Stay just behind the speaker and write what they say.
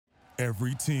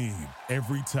Every team,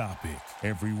 every topic,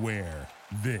 everywhere.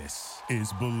 This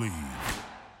is Believe.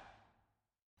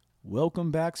 Welcome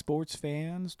back, sports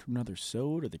fans, to another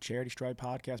SODE of the Charity Stride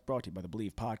podcast brought to you by the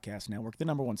Believe Podcast Network, the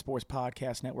 #1 sports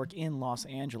podcast network in Los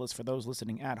Angeles. For those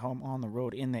listening at home, on the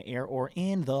road, in the air, or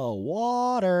in the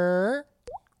water,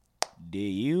 do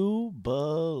you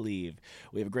believe?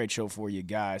 We have a great show for you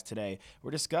guys today.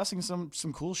 We're discussing some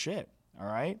cool shit, all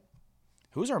right?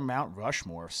 Who's our Mount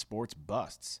Rushmore of sports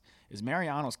busts? Is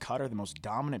Mariano's cutter the most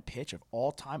dominant pitch of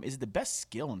all time? Is it the best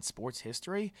skill in sports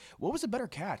history? What was a better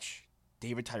catch?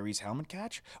 David Tyree's helmet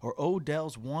catch, or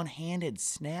Odell's one-handed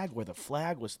snag where the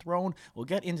flag was thrown? We'll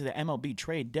get into the MLB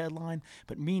trade deadline,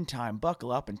 but meantime,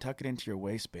 buckle up and tuck it into your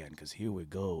waistband, because here we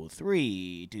go.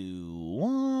 3, 2,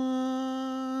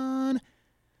 1.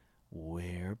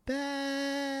 We're back.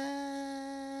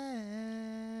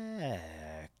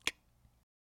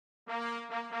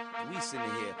 We sitting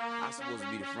here, I'm supposed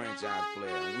to be the franchise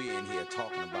player, and we in here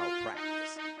talking about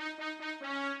practice. 5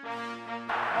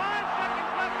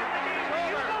 seconds left in the game. Do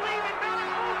you believe in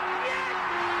miracles?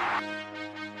 Yes!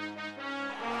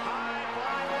 High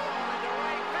fly ball into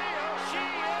right field. She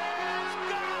is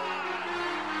gone!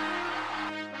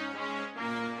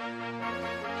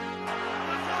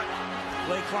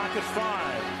 Play clock at 5.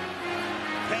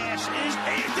 Pass is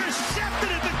intercepted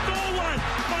at the goal line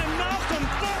by Malcolm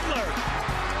Butler.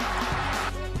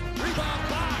 Rebound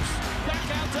box. Back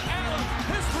out to Allen.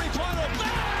 His three-pointer.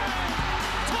 Bang!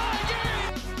 Tie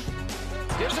game!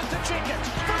 Gives it to Jenkins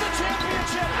for the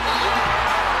championship.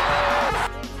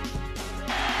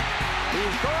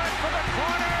 He's going for the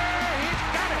corner. He's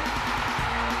got it.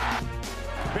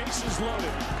 Bases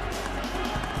loaded.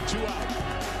 2 out.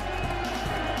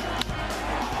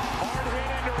 Hard hit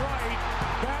into right.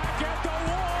 Back at the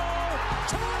wall.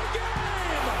 Tie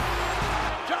game!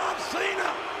 John Cena!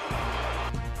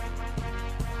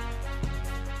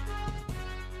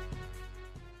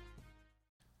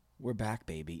 We're back,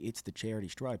 baby. It's the Charity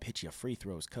Stripe. Hit you free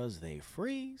throws because they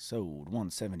free. SODE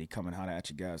 170 coming hot at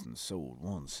you guys in SODE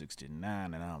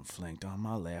 169. And I'm flanked on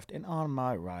my left and on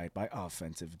my right by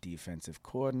offensive, defensive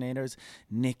coordinators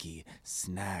Nikki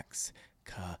Snacks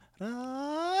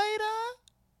Karaida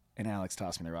and Alex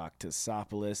Toss Me the Rock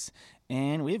Tosopoulos.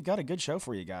 And we've got a good show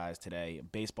for you guys today.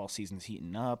 Baseball season's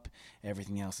heating up.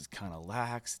 Everything else is kind of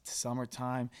lax. It's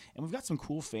summertime. And we've got some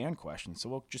cool fan questions, so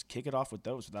we'll just kick it off with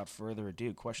those without further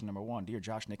ado. Question number 1. Dear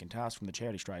Josh, Nick, and Toss from the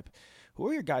Charity Stripe, who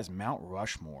are your guys' Mount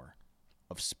Rushmore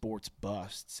of sports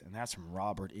busts? And that's from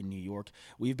Robert in New York.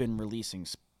 We've been releasing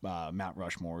Mount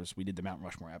Rushmores. We did the Mount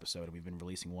Rushmore episode, and we've been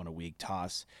releasing one a week.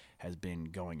 Toss has been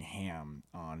going ham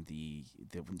on the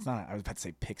it's not, I was about to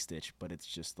say pick stitch, but it's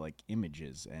just like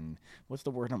images and what's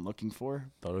the word I'm looking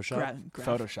for? Photoshop?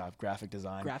 Photoshop, graphic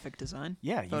design. Graphic design?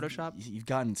 Yeah. Photoshop? You've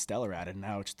gotten stellar at it, and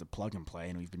now it's just a plug and play,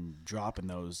 and we've been dropping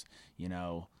those,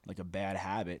 like a bad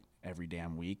habit every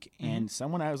damn week.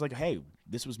 Mm-hmm. And I was like, hey,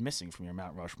 this was missing from your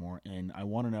Mount Rushmore, and I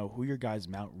want to know who your guys'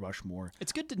 Mount Rushmore.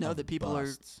 It's good to know that people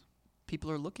busts.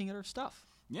 are looking at our stuff.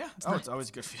 Yeah. It's always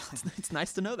a good feeling. It's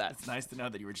nice to know that. It's nice to know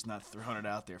that you were just not throwing it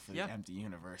out there for the empty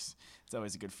universe. It's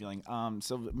always a good feeling.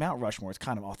 So Mount Rushmore is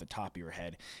kind of off the top of your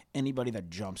head. Anybody that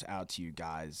jumps out to you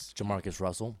guys? Jamarcus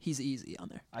Russell. He's easy on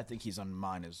there. I think he's on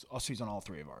mine. He's on all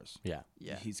 3 of ours. Yeah.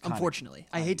 He's unfortunately.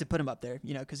 I hate to put him up there,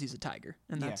 because he's a Tiger,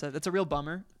 and that's a real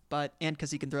bummer. And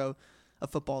because he can throw a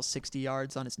football 60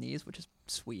 yards on his knees, which is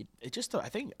sweet. It just, I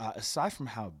think, aside from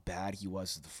how bad he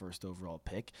was as the first overall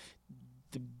pick,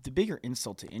 the bigger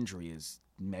insult to injury is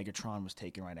Megatron was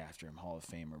taken right after him, Hall of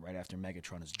Famer. Right after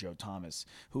Megatron is Joe Thomas,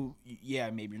 who,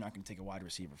 maybe you're not going to take a wide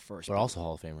receiver first. But also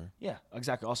Hall of Famer. Yeah,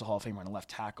 exactly. Also Hall of Famer and a left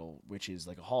tackle, which is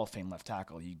like a Hall of Fame left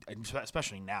tackle.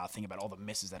 Especially now, think about all the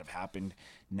misses that have happened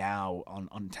now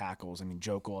on tackles. I mean,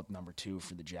 Joe Cole at number 2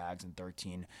 for the Jags and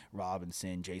 13.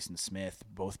 Robinson, Jason Smith,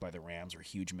 both by the Rams, are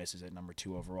huge misses at number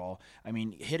 2 overall. I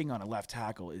mean, hitting on a left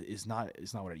tackle is not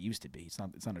what it used to be. It's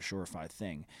not a surefire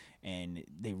thing. And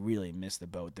they really missed the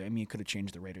boat. I mean, it could have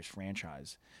changed the Raiders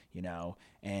franchise,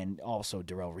 And also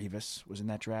Darrelle Revis was in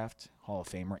that draft, Hall of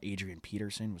Famer. Adrian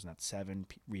Peterson was in that 7.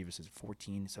 Revis is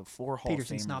 14. So 4 Hall of Famers.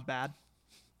 Peterson's not bad.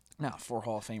 No, 4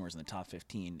 Hall of Famers in the top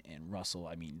 15. And Russell,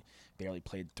 barely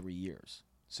played 3 years.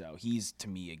 So he's, to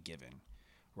me, a given,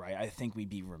 right? I think we'd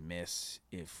be remiss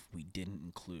if we didn't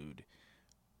include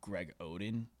Greg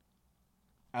Oden.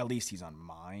 At least he's on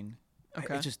mine.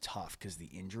 Okay. It's just tough because the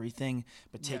injury thing,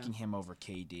 but taking him over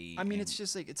KD. It's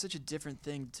just like, it's such a different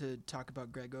thing to talk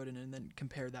about Greg Oden and then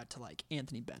compare that to like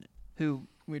Anthony Bennett, who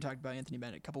we talked about Anthony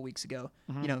Bennett a couple weeks ago.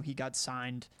 Mm-hmm. He got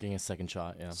signed. Getting a second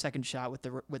shot, yeah. Second shot with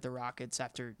the Rockets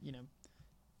after,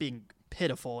 being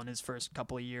pitiful in his first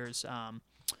couple of years.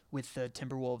 with the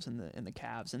Timberwolves and the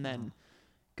Cavs, and then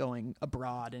going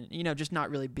abroad and, just not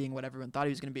really being what everyone thought he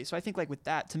was going to be. So I think, like, with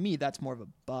that, to me, that's more of a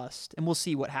bust. And we'll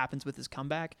see what happens with his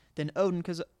comeback than Odin,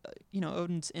 because,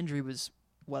 Odin's injury was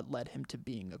what led him to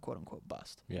being a quote-unquote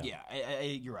bust. Yeah,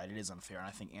 you're right. It is unfair, and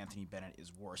I think Anthony Bennett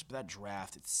is worse. But that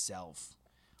draft itself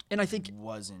and I think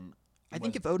wasn't... I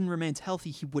think if Odin remains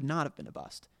healthy, he would not have been a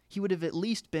bust. He would have at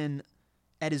least been,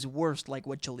 at his worst, like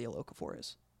what Jahlil Okafor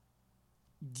is.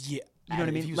 Yeah. You know what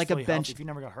I mean? Like a bench... Healthy, if he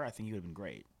never got hurt, I think he would have been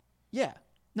great. Yeah.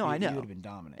 No, I know. He would have been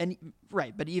dominant. And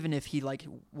right, but even if he like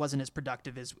wasn't as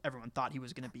productive as everyone thought he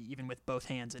was going to be, even with both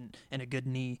hands and a good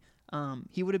knee,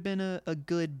 he would have been a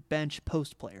good bench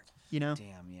post player. Damn,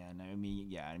 yeah. No, I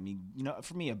mean,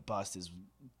 for me, a bust is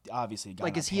obviously a guy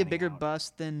like, not is he a bigger panning out.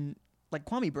 bust than like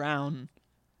Kwame Brown?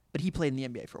 But he played in the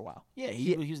NBA for a while. Yeah,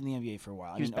 he was in the NBA for a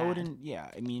while. He was bad. Odin. Yeah,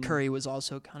 I mean, Curry was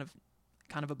also kind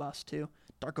of a bust too.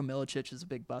 Darko Milicic is a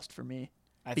big bust for me.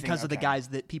 Because of the guys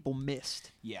that people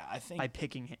missed. Yeah, I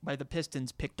think by the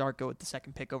Pistons picked Darko with the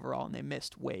second pick overall, and they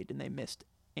missed Wade and they missed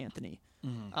Anthony.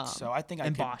 So I think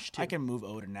and Bosch too. I can move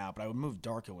Odin now, but I would move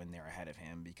Darko in there ahead of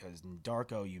him because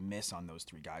Darko you miss on those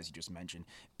 3 guys you just mentioned.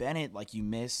 Bennett, like, you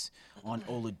miss on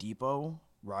Oladipo,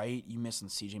 right? You miss on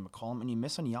CJ McCollum, and you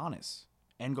miss on Giannis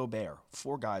and Gobert.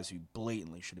 4 guys who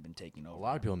blatantly should have been taken over. A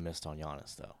lot of people missed on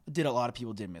Giannis, though. A lot of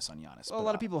people did miss on Giannis. Well, a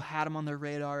lot of people had him on their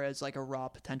radar as like a raw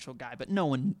potential guy, but no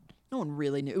one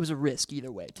really knew. It was a risk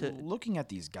either way. Looking at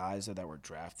these guys that were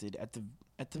drafted, at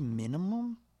the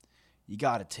minimum, you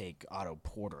got to take Otto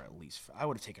Porter at least. I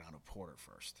would have taken Otto Porter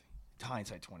first.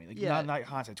 Hindsight 20, not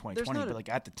hindsight 2020, but like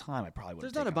at the time, I probably would.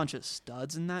 There's not a bunch of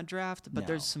studs in that draft, but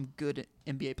there's some good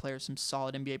NBA players, some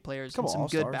solid NBA players, and some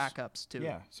good backups too.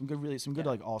 Yeah, some good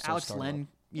like all-star. Alex Len,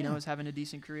 is having a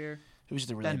decent career. It was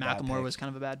just a really Ben bad McLemore pick. was kind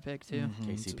of a bad pick too.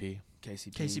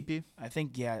 KCP. I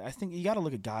think you got to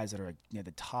look at guys that are at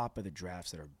the top of the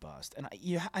drafts that are bust, and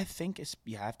I think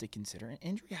you have to consider an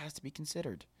injury has to be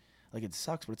considered. Like, it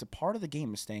sucks, but it's a part of the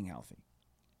game of staying healthy.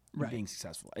 Right. Being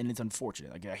successful. And it's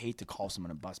unfortunate. Like, I hate to call someone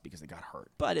a bust because they got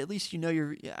hurt. But at least you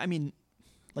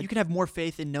can have more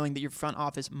faith in knowing that your front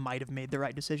office might have made the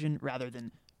right decision rather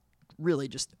than really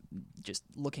just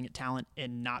looking at talent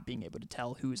and not being able to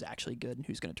tell who's actually good and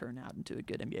who's going to turn out into a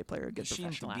good NBA player, a good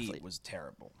professional athlete. Was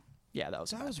terrible. Yeah, that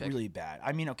was really bad.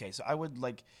 I mean, okay, so I would,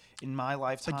 like, in my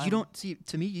lifetime... Like, you don't see,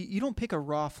 to me, you don't pick a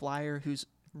raw flyer who's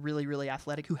really, really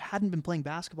athletic, who hadn't been playing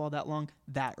basketball that long,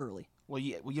 that early. Well,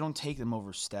 you don't take them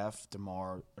over Steph,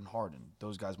 DeMar, and Harden.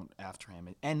 Those guys went after him.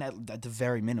 And at the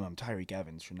very minimum, Tyreek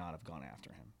Evans should not have gone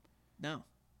after him. No.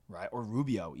 Right? Or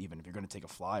Rubio, even. If you're going to take a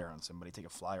flyer on somebody, take a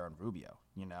flyer on Rubio,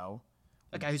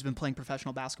 A guy who's been playing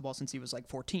professional basketball since he was like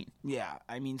 14. Yeah,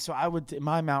 I mean, so I would,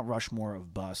 my Mount Rushmore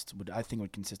of bust would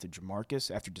consist of Jamarcus,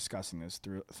 after discussing this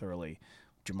thoroughly,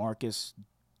 Jamarcus,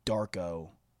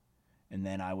 Darko, and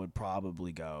then I would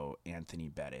probably go Anthony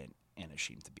Bennett and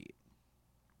Hasheem Thabeet.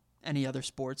 Any other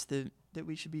sports that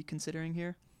we should be considering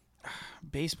here?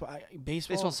 Baseball.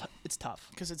 It's tough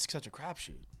because it's such a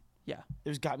crapshoot. Yeah,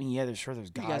 there's guys. You've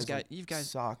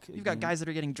got guys that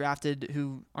are getting drafted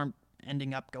who aren't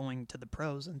ending up going to the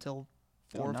pros until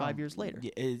 4 or 5 years later.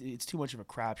 Yeah, it's too much of a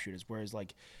crapshoot. Whereas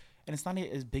and it's not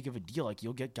as big of a deal. Like,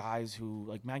 you'll get guys who,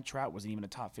 like, Mike Trout wasn't even a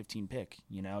top 15 pick,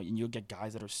 and you'll get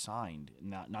guys that are signed,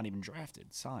 not even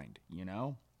drafted, signed.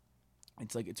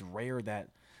 It's like, it's rare that,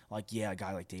 like, a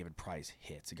guy like David Price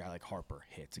hits, a guy like Harper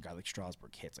hits, a guy like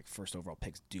Strasburg hits, like, first overall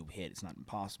picks do hit. It's not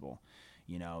impossible,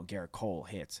 Garrett Cole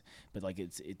hits, but like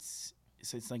it's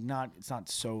not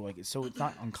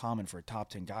uncommon for a top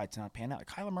 10 guy to not pan out.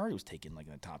 Kyler Murray was taken like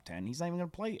in the top 10. He's not even going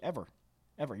to play ever.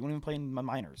 He won't even play in my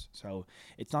minors. So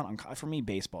it's not for me.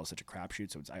 Baseball is such a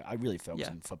crapshoot. So I really focus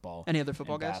on football. Any other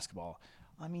football guys? Basketball.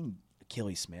 I mean,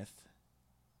 Achilles Smith.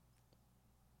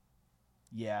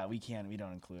 Yeah, we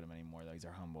don't include him anymore though. He's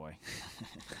our homeboy.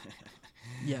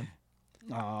 Yeah.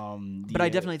 But I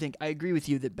definitely think I agree with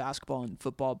you that basketball and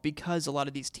football, because a lot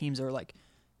of these teams are like,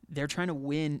 they're trying to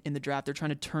win in the draft. They're trying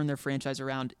to turn their franchise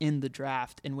around in the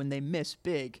draft. And when they miss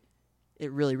big,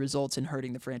 it really results in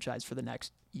hurting the franchise for the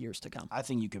next years to come. I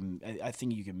think you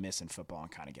can miss in football and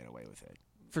kind of get away with it.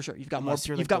 For sure. You've got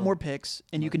more picks,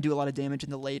 and you can do a lot of damage in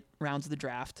the late rounds of the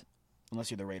draft.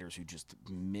 Unless you're the Raiders, who just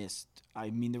missed. I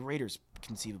mean, the Raiders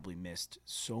conceivably missed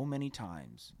so many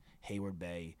times. Hayward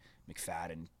Bay,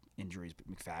 McFadden, injuries, but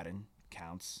McFadden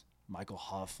counts. Michael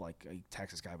Huff, like a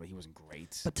Texas guy, but he wasn't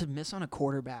great. But to miss on a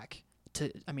quarterback,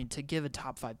 to give a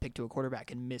top 5 pick to a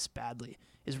quarterback and miss badly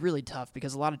is really tough,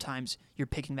 because a lot of times you're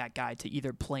picking that guy to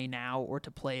either play now or to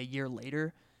play a year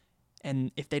later.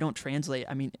 And if they don't translate,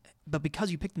 I mean, but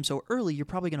because you picked him so early, you're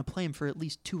probably going to play him for at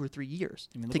least 2 or 3 years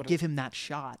to give him that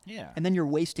shot. Yeah. And then you're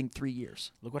wasting 3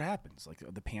 years. Look what happens. Like,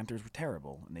 the Panthers were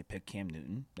terrible, and they picked Cam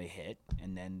Newton. They hit,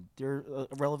 and then they're a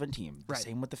relevant team. Right.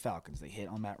 Same with the Falcons. They hit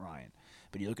on Matt Ryan.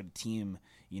 But you look at a team,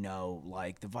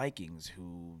 like the Vikings,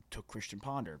 who took Christian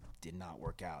Ponder, did not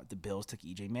work out. The Bills took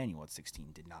E.J. Manuel at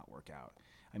 16, did not work out.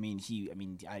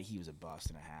 He was a bust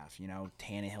and a half.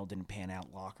 Tannehill didn't pan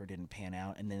out, Locker didn't pan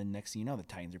out, and then the next thing you know, the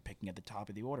Titans are picking at the top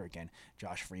of the order again.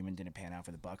 Josh Freeman didn't pan out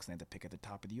for the Bucs, and they had to pick at the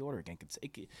top of the order again.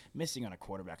 Missing on a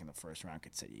quarterback in the first round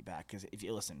could set you back. Because if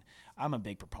you listen, I'm a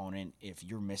big proponent. If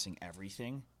you're missing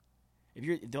everything, if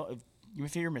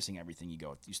you're missing everything,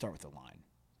 you start with the line,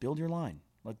 build your line.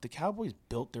 Like the Cowboys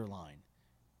built their line,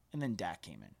 and then Dak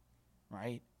came in,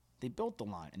 right? They built the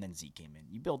line, and then Zeke came in.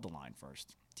 You build the line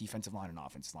first. Defensive line and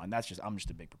offensive line. I'm just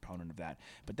a big proponent of that.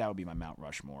 But that would be my Mount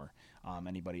Rushmore.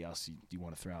 Anybody else you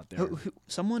want to throw out there?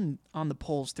 Someone on the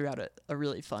polls threw out a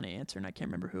really funny answer, and I can't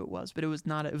remember who it was, but it was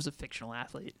a fictional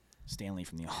athlete. Stanley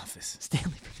from The Office.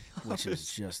 Which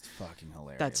is just fucking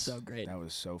hilarious. That's so great. That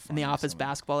was so funny. In The Office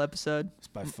basketball episode, it's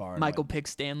by far Michael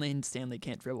picks Stanley, and Stanley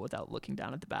can't dribble without looking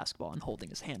down at the basketball and holding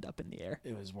his hand up in the air.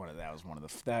 That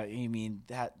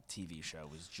TV show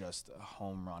was just a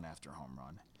home run after home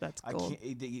run. That's cool.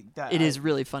 It is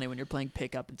really funny when you're playing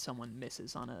pickup and someone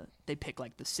misses they pick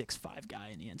like the 6'5" guy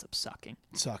and he ends up sucking.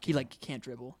 He can't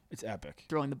dribble. It's epic.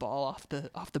 Throwing the ball off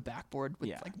the backboard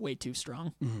with way too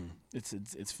strong. Mm-hmm.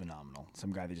 It's phenomenal.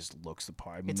 Some guy that just looks the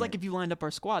part. It's like if you lined up our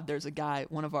squad, there's a guy,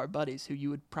 one of our buddies, who you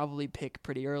would probably pick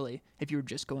pretty early if you were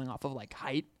just going off of like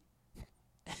height.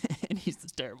 And he's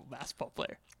this terrible basketball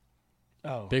player.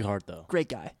 Oh, big heart though. Great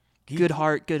guy. Good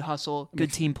heart, good hustle,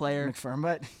 good team player.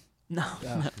 McFermbutt? No.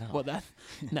 Well,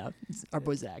 it's our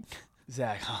boy Zach.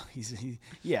 Zach, listen,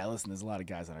 there's a lot of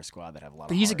guys on our squad that have a lot of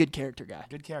But he's heart. a good character guy.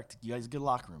 Good character. He's a good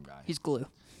locker room guy. He's glue.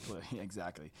 Yeah,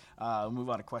 exactly. We'll move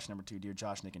on to question number 2. Dear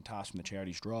Josh, Nick, and Tosh from the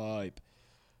Charity Stripe.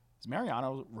 Is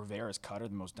Mariano Rivera's cutter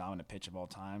the most dominant pitch of all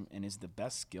time and is the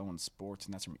best skill in sports?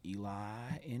 And that's from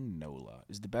Eli in NOLA.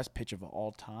 Is the best pitch of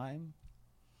all time?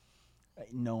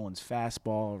 Nolan's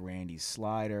fastball, Randy's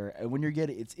slider. When you're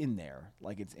getting, it's in there.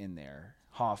 It's in there.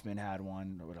 Hoffman had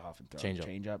one. What did Hoffman throw?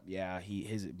 Change-up. Yeah,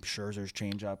 his Scherzer's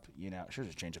change-up.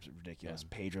 Scherzer's change-up is ridiculous.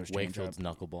 Yeah. Pedro's change-up. Wakefield's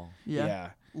knuckleball. Yeah.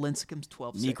 Lincecum's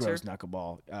 12-6. Negro's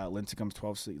knuckleball. Lincecum's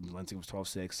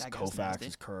 12-6.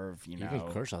 Koufax's curve. Even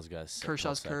Kershaw's got a sick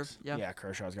Kershaw's curve. Yeah. Yeah,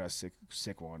 Kershaw's got a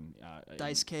sick one.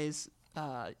 Dice K's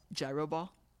gyro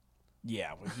ball.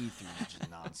 Yeah, what he threw was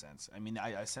just nonsense.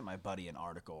 I sent my buddy an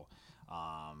article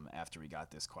after we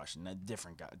got this question, a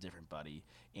different buddy,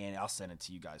 and I'll send it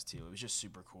to you guys too. It was just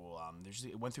super cool.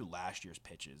 It went through last year's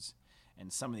pitches,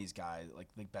 and some of these guys, like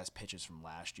the best pitches from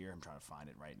last year, I'm trying to find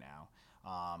it right now,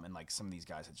 and some of these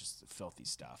guys had just filthy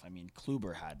stuff.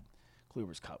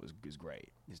 Kluber's cut was great.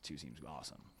 His two seams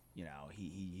awesome.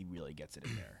 He really gets it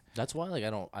in there. That's why I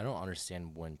don't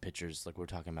understand when pitchers, like we were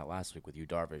talking about last week with you,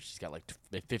 Darvish, he's got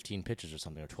 15 pitches or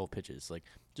something, or 12 pitches.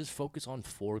 Just focus on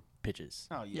 4 pitches.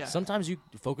 Oh yeah. Sometimes you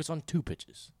focus on 2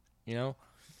 pitches.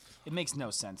 It makes no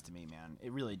sense to me, man.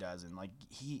 It really doesn't.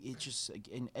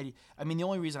 The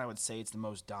only reason I would say it's the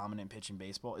most dominant pitch in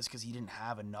baseball is because he didn't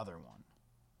have another one.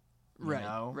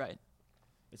 Right.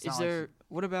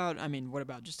 What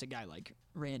about just a guy like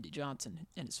Randy Johnson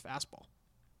and his fastball?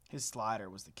 His slider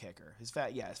was the kicker. His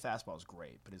fastball is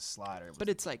great, but his slider was... But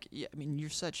it's you're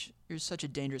such a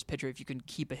dangerous pitcher if you can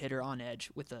keep a hitter on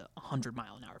edge with a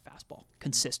 100-mile-an-hour fastball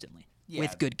consistently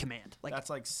with good command. That's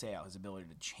like Sale, his ability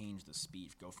to change the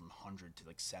speed, go from 100 to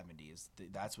 70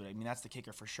 that's the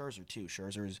kicker for Scherzer too.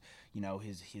 Scherzer's,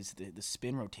 the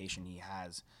spin rotation he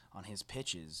has on his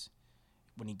pitches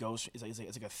when he goes, it's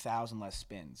like 1,000 less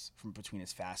spins from between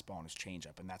his fastball and his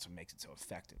changeup, and that's what makes it so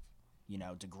effective.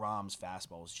 DeGrom's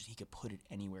fastball is just, he could put it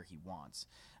anywhere he wants.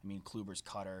 Kluber's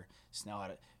cutter, Snell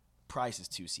had it. Price's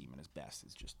 2-seam at his best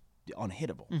is just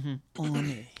unhittable. Mm-hmm.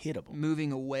 Unhittable.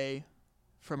 Moving away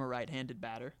from a right-handed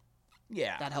batter.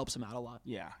 Yeah. That helps him out a lot.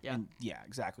 Yeah.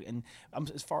 Exactly. And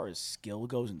as far as skill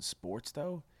goes in sports,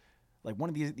 though, one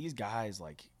of these guys,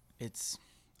 I'm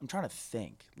trying to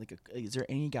think. Is there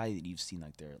any guy that you've seen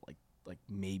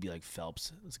maybe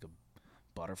Phelps? It's a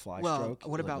butterfly stroke.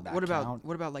 What about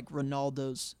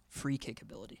Ronaldo's free kick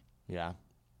ability? Yeah.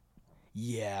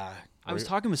 I was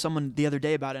talking with someone the other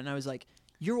day about it, and I was like,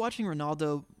 "You're watching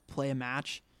Ronaldo play a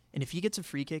match, and if he gets a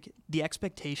free kick, the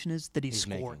expectation is that he's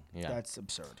scoring. Yeah, that's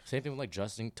absurd. Same thing with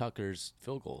Justin Tucker's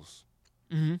field goals.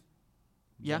 Mm-hmm.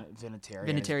 Yeah.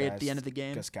 Vinatieri at the end of the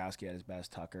game. Gostkowski at his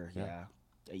best. Tucker. Yeah.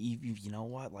 You know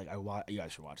what? Like you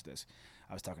guys should watch this.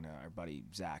 I was talking to our buddy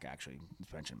Zach, actually,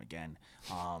 let's mention him again,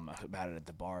 about it at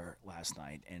the bar last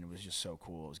night, and it was just so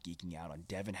cool. I was geeking out on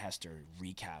Devin Hester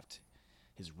recapped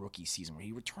his rookie season where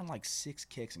he returned like 6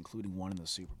 kicks, including one in the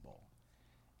Super Bowl.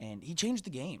 And he changed the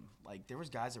game. Like, there was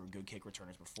guys that were good kick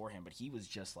returners before him, but he was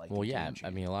just like Well, yeah, I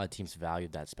mean, a lot of teams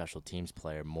valued that special teams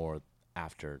player more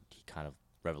after he kind of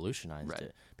revolutionized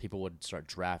it. People would start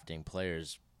drafting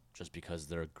players just because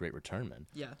they're a great returnman.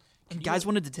 Yeah. And guys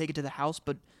wanted to take it to the house,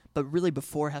 but really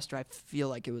before Hester, I feel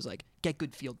like it was like, get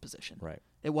good field position. Right.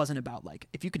 It wasn't about like,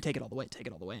 if you can take it all the way, take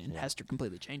it all the way. And Hester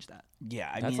completely changed that.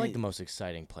 Yeah, that's like the most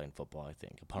exciting play in football, I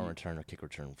think. A punt return or kick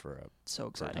return for a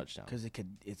touchdown. Because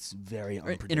it's very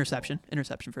unpredictable.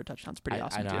 Interception for a touchdown is pretty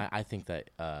awesome, too. I think that,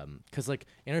 because like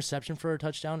interception for a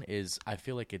touchdown is, I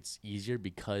feel like it's easier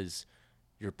because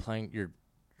you're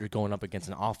going up against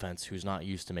an offense who's not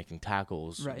used to making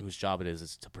tackles, whose job it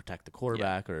is to protect the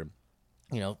quarterback, or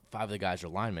 5 of the guys are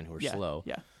linemen who are slow.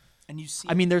 Yeah. And you see,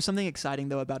 I mean, there's something exciting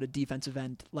though about a defensive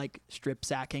end like strip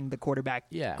sacking the quarterback,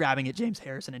 grabbing at James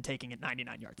Harrison and taking it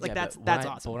 99 yards. Like that's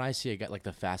awesome. But when I see a guy like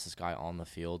the fastest guy on the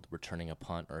field returning a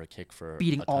punt or a kick for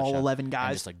beating a touchdown, all 11 guys,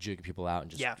 and just like juking people out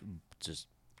and just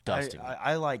dusting.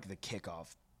 I like the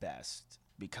kickoff best.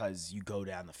 Because you go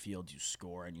down the field, you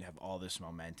score, and you have all this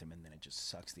momentum, and then it just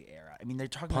sucks the air out. I mean, they're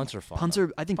talking punts are fun.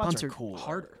 I think punts are cooler.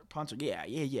 harder. Punts are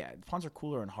Punts are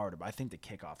cooler and harder. But I think the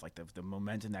kickoff, like the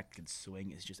momentum that can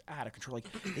swing, is just out of control.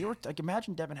 Like they were like,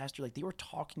 imagine Devin Hester. Like they were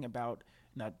talking about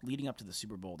not leading up to the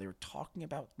Super Bowl. They were talking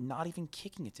about not even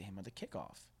kicking it to him at the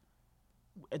kickoff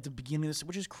at the beginning of this,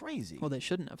 which is crazy. Well, they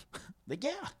shouldn't have. Like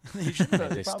they shouldn't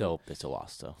have. They still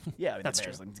lost though. Yeah, I mean, that's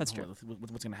true. Like, that's true.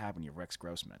 What's going to happen? You're Rex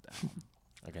Grossman at that.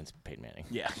 Against Peyton Manning.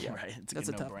 Yeah, right. That's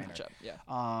a tough no-brainer. matchup. Yeah.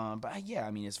 But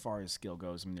I mean, as far as skill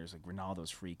goes, I mean, there's like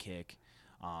Ronaldo's free kick.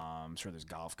 I'm sure there's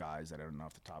golf guys that I don't know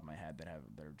off the top of my head that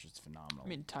are just phenomenal. I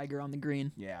mean, Tiger on the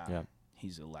green. Yeah.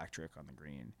 He's electric on the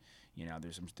green.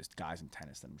 There's some guys in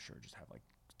tennis that I'm sure just have like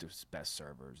the best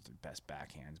servers, the best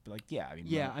backhands. But like,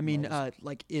 I mean,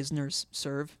 like Isner's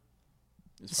serve.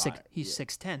 He's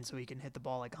 6'10", 6'10", so he can hit the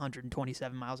ball like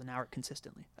 127 miles an hour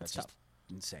consistently. That's tough.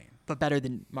 Insane. But better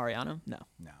than Mariano? No.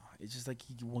 It's just like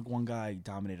one guy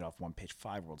dominated off one pitch.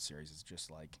 5 World Series is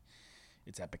just like,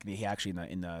 it's epic. He actually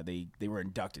they were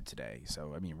inducted today.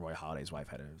 So I mean, Roy Halladay's wife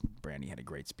Brandy had a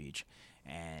great speech,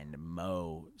 and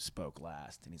Mo spoke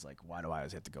last, and he's like, "Why do I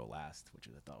always have to go last?" Which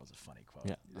I thought was a funny quote.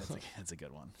 Yeah, that's a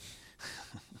good one.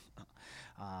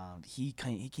 He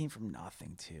came from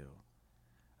nothing too,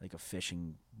 like a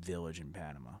fishing village in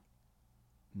Panama.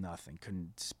 Nothing.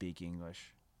 Couldn't speak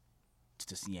English.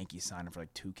 Just the Yankees signed him for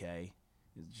like $2K.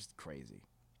 It's just crazy.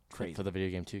 For the video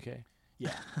game 2K.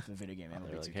 Yeah, for the video game.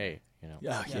 They're like, hey,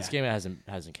 this game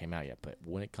hasn't came out yet, but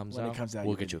when it comes out,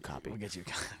 we'll get you a copy. We'll get you a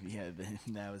copy. Yeah,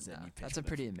 that was it. That's a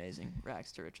pretty amazing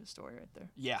rags to riches story right there.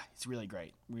 Yeah, it's really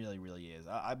great. Really, really is.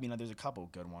 I mean, there's a couple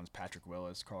good ones. Patrick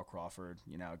Willis, Carl Crawford.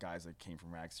 Guys that came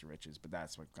from rags to riches. But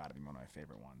that's what got to be one of my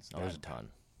favorite ones. Oh, there's a ton.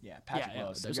 Yeah, Patrick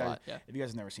Willis. There's a lot. Yeah. If you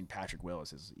guys have never seen Patrick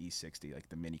Willis's E60, like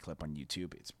the mini clip on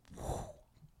YouTube, it's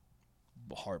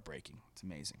heartbreaking. It's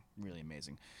amazing. Really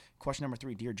amazing. Question number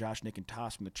 3, dear Josh, Nick, and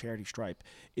Toss from the Charity Stripe.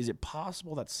 Is it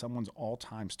possible that someone's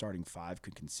all-time starting 5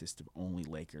 could consist of only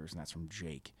Lakers? And that's from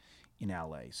Jake in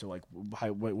LA. So, like,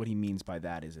 what he means by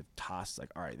that is if Toss is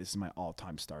like, all right, this is my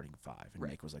all-time starting 5. And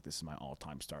Nick was like, this is my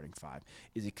all-time starting 5.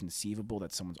 Is it conceivable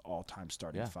that someone's all-time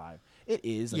starting 5? It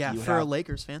is. Like, for a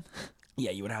Lakers fan.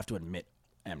 Yeah, you would have to admit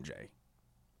MJ.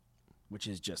 Which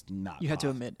is just not. You had to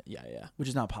possible. admit, yeah. Which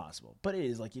is not possible, but it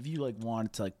is like if you like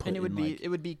wanted to like put. And it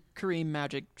would be Kareem,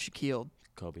 Magic, Shaquille,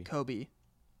 Kobe,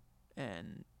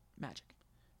 and Magic.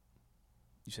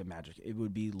 You said Magic. It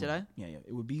would be. Did I? Yeah.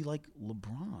 It would be like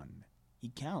LeBron.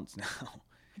 He counts now.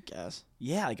 I guess.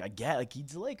 Yeah, like I get like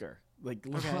he's a Laker. Like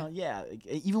LeBron. Okay. Yeah, like,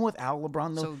 even without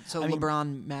LeBron though. So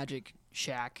LeBron, Magic,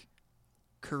 Shaq,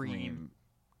 Kareem,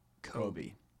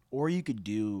 Kobe. Or you could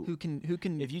do who can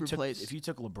replace. If you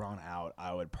took LeBron out,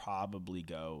 I would probably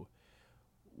go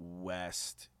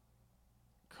West,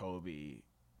 Kobe,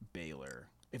 Baylor.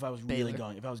 If I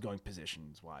was going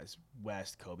positions wise,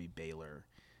 West, Kobe, Baylor,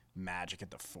 Magic at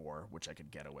the 4, which I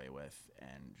could get away with,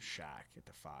 and Shaq at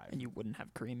the 5. And you wouldn't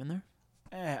have Kareem in there?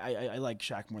 I like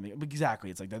Shaq more than exactly.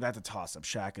 It's like that's a toss up.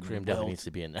 Shaq and Kareem definitely needs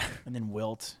to be in there, and then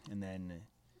Wilt, and then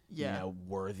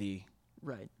Worthy.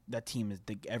 Right. That team is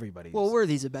everybody's. Well,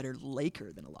 Worthy's a better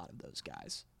Laker than a lot of those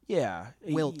guys. Yeah.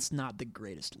 Wilt's not the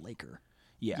greatest Laker.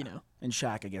 Yeah. And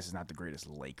Shaq, I guess, is not the greatest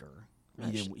Laker. I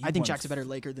think Shaq's a better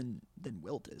Laker than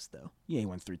Wilt is, though. Yeah, he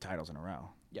won 3 titles in a row.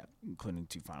 Yeah. Including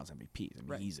 2 Finals MVPs. I mean,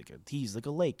 right. he's like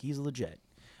a Lake. He's legit.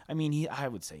 I mean, I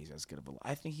would say he's as good of a.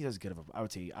 I think he's as good of a. I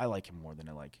would say I like him more than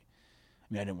I like.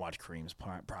 I mean, I didn't watch Kareem's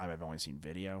prime. I've only seen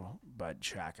video, but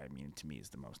Shaq, I mean, to me, is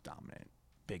the most dominant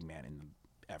big man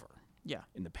ever. Yeah,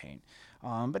 in the paint.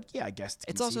 But yeah, I guess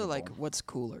it's also like, what's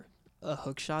cooler, a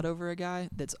hook shot over a guy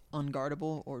that's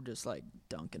unguardable, or just like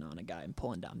dunking on a guy and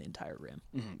pulling down the entire rim?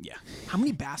 Mm-hmm, yeah. How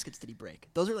many baskets did he break?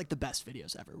 Those are like the best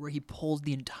videos ever, where he pulls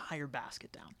the entire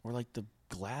basket down. Or like the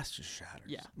glass just shatters.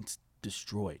 Yeah, it's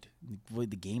destroyed. The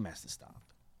game has to stop.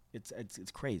 It's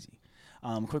crazy.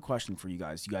 Quick question for you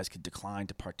guys. You guys could decline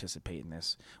to participate in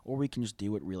this, or we can just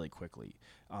do it really quickly.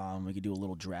 We could do a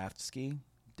little draft ski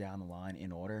down the line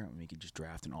in order, and we could just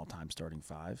draft an all-time starting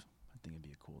 5. I think it'd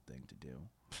be a cool thing to do.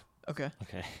 Okay.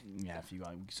 Yeah, if you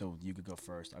so you could go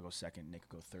first, I'll go second, Nick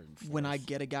could go third and fourth. When I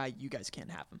get a guy, you guys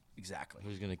can't have him. Exactly.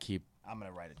 Who's gonna keep? I'm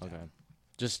gonna write it down. Okay.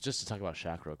 Just to talk about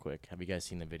Shaq real quick. Have you guys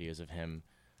seen the videos of him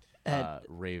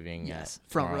raving? Yes.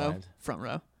 At Front Tomorrowland?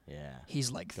 row. Yeah.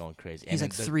 He's like going crazy. He's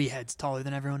like 3 heads taller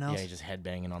than everyone else. Yeah, he's just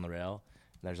headbanging on the rail.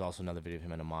 And there's also another video of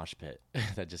him in a mosh pit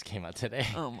that just came out today.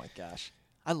 Oh my gosh,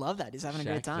 I love that. He's having a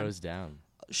great time. Shaq throws down.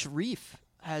 Sharif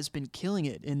has been killing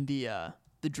it in the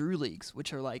Drew leagues,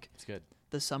 which are like it's good.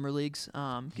 The summer leagues.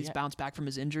 He's bounced back from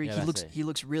his injury. Yeah, he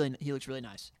looks really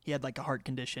nice. He had like a heart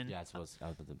condition. Yeah, I was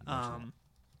about to mention that.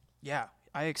 Yeah,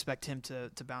 I expect him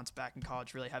to bounce back in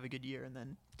college, really have a good year, and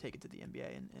then take it to the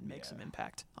NBA and make some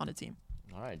impact on a team.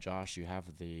 All right, Josh, you have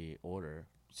the order.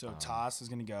 So Toss is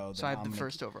going to go. So I have the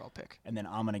first overall pick. And then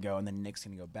I'm going to go, and then Nick's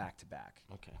going to go back to back.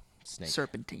 Okay. Snake.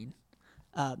 Serpentine.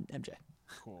 MJ.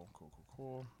 Cool.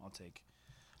 I'll take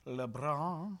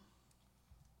LeBron.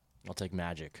 I'll take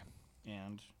Magic.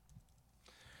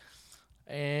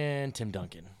 And Tim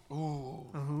Duncan.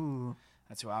 Ooh.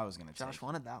 That's who I was going to take. Josh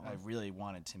wanted that one. I really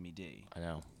wanted Timmy D. I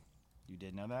know. You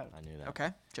did know that? I knew that. Okay,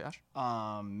 Josh.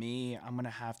 Me, I'm going to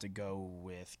have to go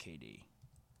with KD.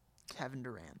 Kevin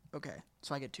Durant. Okay,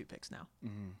 so I get 2 picks now.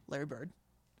 Mm-hmm. Larry Bird.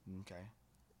 Okay.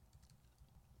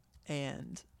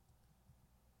 And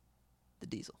the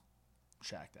Diesel.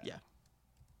 Shaq that. Yeah.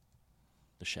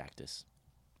 The Shactus.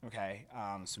 Okay,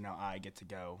 so now I get to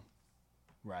go,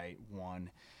 right,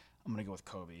 1. I'm going to go with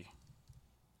Kobe.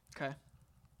 Okay.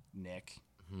 Nick.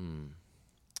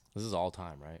 This is all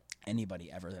time, right? Anybody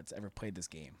ever that's ever played this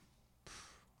game.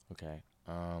 Okay.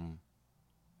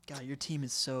 God, your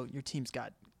team's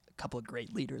got a couple of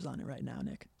great leaders on it right now,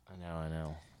 Nick. I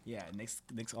know. Yeah,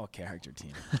 Nick's all character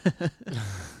team.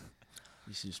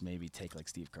 You should just maybe take like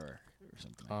Steve Kerr or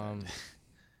something like that.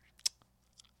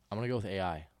 I'm going to go with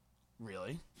AI.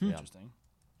 Really? Yeah. Interesting.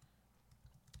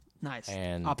 Nice.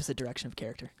 And opposite direction of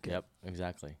character. Good. Yep,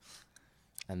 exactly.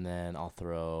 And then I'll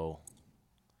throw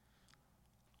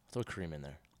Kareem in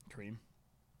there. Kareem.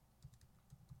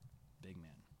 Big man.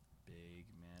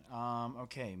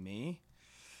 Okay, me.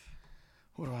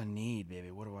 What do I need,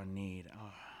 baby? What do I need?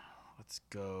 Let's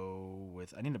go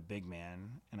with. I need a big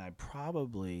man, and I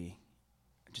probably,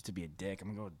 just to be a dick, I'm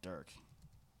gonna go with Dirk.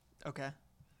 Okay.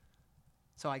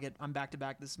 So I'm back to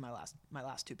back. This is my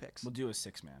last 2 picks. We'll do a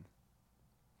 6-man.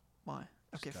 Why?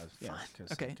 Okay, fine. Yeah,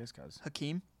 okay. Cause.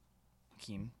 Hakeem.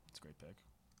 That's a great pick.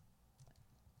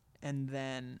 And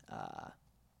then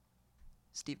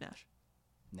Steve Nash.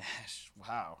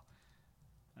 Wow.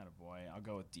 Attaboy. I'll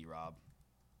go with D-Rob.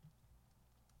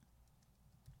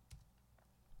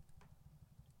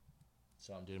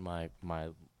 So I'm doing my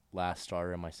last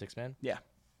starter and my 6-man? Yeah.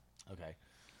 Okay.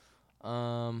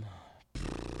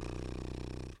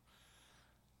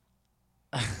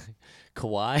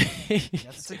 Kawhi.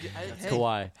 That's a good,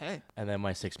 Kawhi. Hey. And then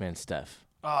my 6-man Steph.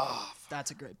 Oh, that's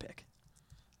a great pick.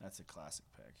 That's a classic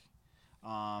pick.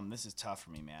 This is tough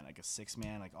for me, man. Like a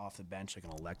 6-man, like off the bench, like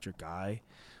an electric guy.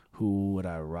 Who would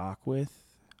I rock with?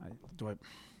 Do I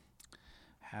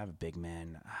have a big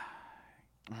man?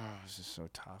 This is so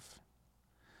tough.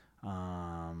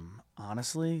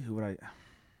 Honestly, who would I?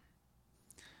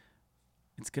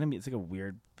 It's like a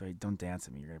weird. Don't dance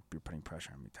at me. You're putting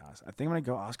pressure on me, Toss. I think I'm gonna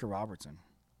go Oscar Robertson.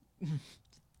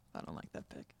 I don't like that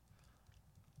pick.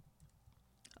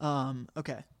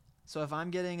 Okay. So if I'm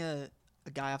getting a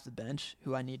guy off the bench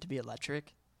who I need to be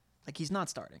electric, like he's not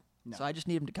starting. No. So I just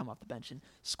need him to come off the bench and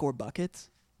score buckets.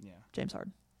 Yeah. James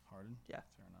Harden. Yeah.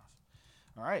 Fair enough.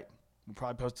 All right. We'll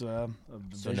probably post a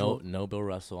So visual. no Bill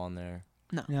Russell on there.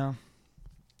 No. Yeah.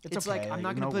 It's okay. like I'm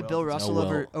not No going to put Wilt. Bill Russell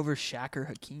Wilt. over Shaq or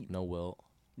Hakeem. No Wilt.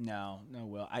 No.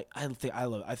 Will. I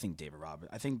think David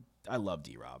Robert. I love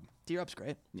D-Rob. D-Rob's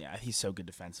great. Yeah, he's so good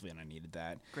defensively, and I needed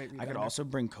that. Great I could rebounder. also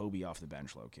bring Kobe off the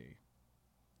bench, low key.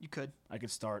 You could. I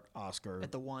could start Oscar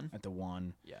At the 1.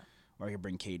 Yeah. Or I could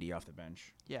bring KD off the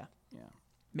bench. Yeah. Yeah.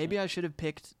 Maybe I should have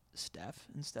picked Steph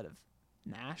instead of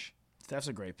Nash. That's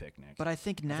a great pick, Nick. But I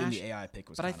think Nash. I think the AI pick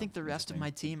was. But I think the rest of my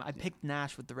team. I picked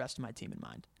Nash with the rest of my team in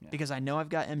mind because I know I've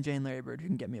got MJ and Larry Bird who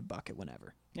can get me a bucket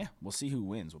whenever. Yeah, we'll see who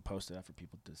wins. We'll post it out for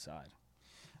people to decide.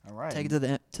 All right. Take it to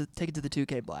the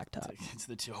 2K blacktop. It's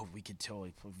the two. Oh, we could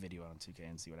totally put video on 2K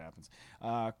and see what happens.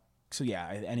 So yeah,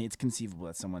 and it's conceivable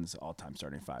that someone's all-time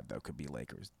starting five though could be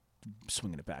Lakers.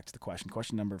 Swinging it back to the question.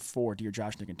 Question number 4, dear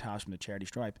Josh, Nick, and Tosh from the Charity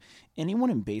Stripe. Anyone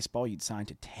in baseball you'd sign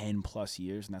to 10+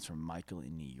 years, and that's from Michael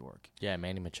in New York. Yeah,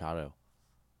 Manny Machado.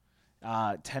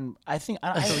 10. I think.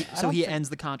 So he ends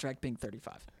the contract being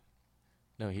 35.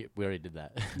 No, we already did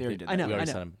that. They already did that. I know. We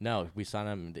already signed him. No, we signed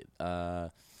him.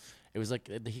 It was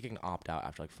like he can opt out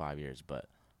after like 5 years, but.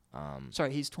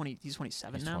 Sorry, he's 20. He's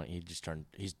 27 now. He's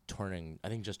turning. I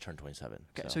think just turned 27.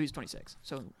 Okay, so he's 26.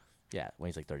 So. Yeah, when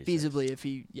he's like 36. Feasibly, if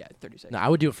 36. No, I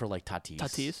would do it for like Tatis.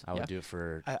 Tatis? I would do it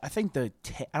for. I think I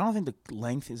don't think the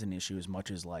length is an issue as much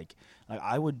as like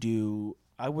I would do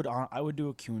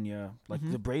Acuna. Like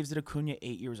the Braves did Acuna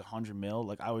 8 years, $100 million.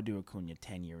 Like I would do Acuna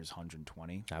 10 years,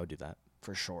 $120 I would do that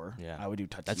for sure. Yeah, I would do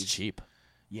Tatis. That's cheap.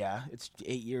 Yeah, it's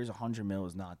 8 years, $100 million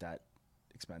is not that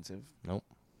expensive. Nope.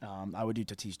 I would do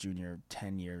Tatis Jr.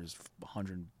 10 years,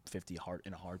 150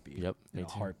 in a heartbeat. Yep, in a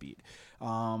heartbeat.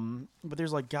 But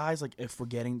there's like guys like if we're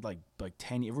getting like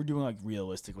 10, if we're doing like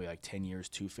realistically like 10 years,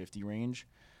 250 range.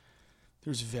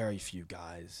 There's very few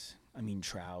guys. I mean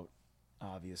Trout,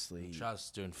 obviously.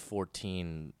 Trout's doing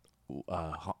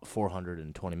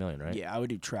 420 million, right? Yeah, I would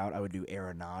do Trout. I would do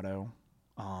Arenado,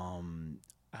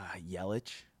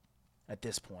 Yelich. At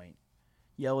this point.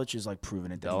 Yelich is like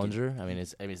proven it. Bellinger. I mean,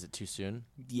 is it too soon?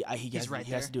 Yeah, he's right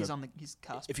there. He's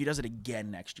cusp. If he does it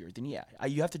again next year, then yeah,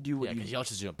 you have to do what. Yeah, because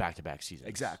Yelich is doing back-to-back seasons.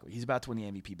 Exactly. He's about to win the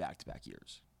MVP back-to-back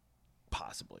years,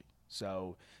 possibly.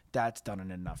 So that's done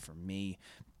it enough for me.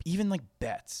 Even like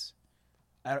Betts.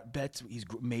 Betts, he's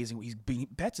amazing.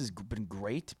 Betts has been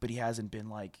great, but he hasn't been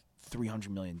like $300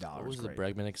 million. What was the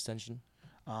Bregman extension?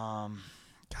 God.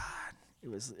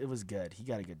 It was good. He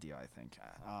got a good deal, I think.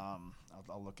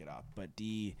 I'll look it up. But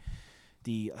the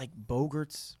like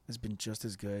Bogarts has been just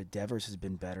as good. Devers has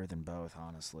been better than both,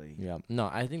 honestly. Yeah. No,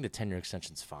 I think the 10-year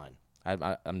extension's fine.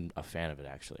 I'm a fan of it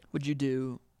actually. Would you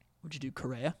do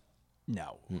Correa?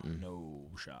 No. No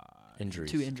shot.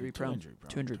 Injuries. Too injury prone.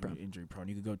 Injury prone.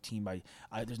 You could go team by.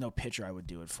 There's no pitcher I would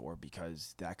do it for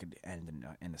because that could end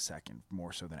in a second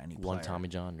more so than any player. One Tommy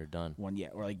John, you're done. Or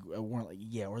like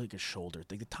a shoulder.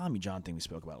 Like the Tommy John thing we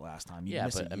spoke about last time.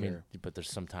 But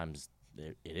there's sometimes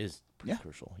it is pretty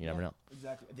crucial. You never know.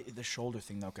 Exactly. The shoulder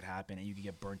thing though could happen, and you could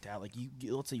get burnt out. Like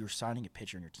let's say you're signing a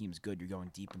pitcher and your team's good, you're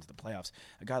going deep into the playoffs.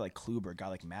 A guy like Kluber, a guy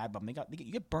like Madbum,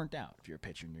 you get burnt out if you're a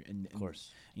pitcher. Of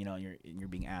course. You're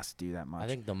being asked to do that much. I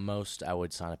think the most I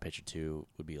would sign a pitcher to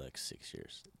would be like 6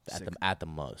 years at the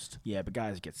most. Yeah, but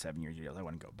guys get 7 year deals. I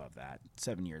wouldn't go above that.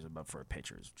 7 years above for a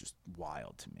pitcher is just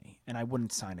wild to me. And I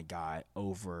wouldn't sign a guy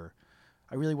over.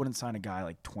 I really wouldn't sign a guy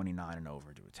like 29 and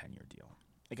over to a 10-year deal.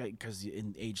 Because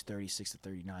in age 36 to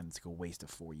 39, it's like a waste of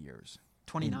 4 years.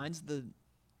 29's the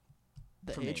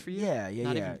age for you? Yeah.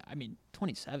 Even, I mean,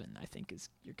 27, I think, is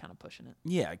you're kind of pushing it.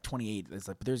 Yeah, like 28. It's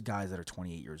like, but there's guys that are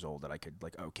 28 years old that I could,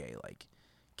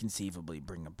 conceivably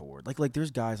bring aboard. Like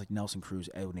there's guys like Nelson Cruz,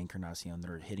 Edwin Encarnacion that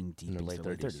are hitting deep into late the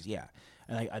late 30s. Yeah.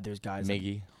 And there's guys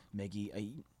Miggy.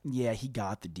 Yeah, he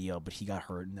got the deal, but he got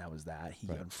hurt, and that was that. He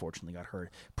unfortunately got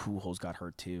hurt. Pujols got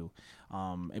hurt too.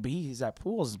 But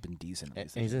Pujols has been decent. And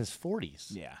he's in his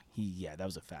 40s. Yeah, that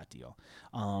was a fat deal.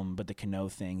 But the Cano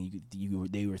thing,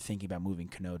 they were thinking about moving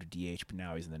Cano to DH, but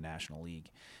now he's in the National League.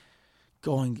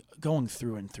 Going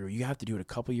through and through, you have to do it a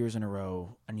couple years in a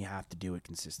row, and you have to do it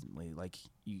consistently. Like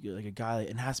a guy,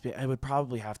 it has to be. It would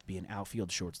probably have to be an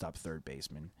outfield, shortstop, third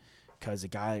baseman. Because a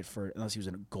guy unless he was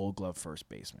a Gold Glove first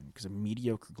baseman, because a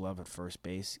mediocre glove at first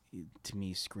base to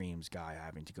me screams guy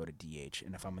having to go to DH.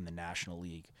 And if I'm in the National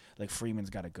League, like Freeman's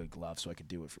got a good glove, so I could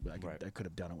do it. I could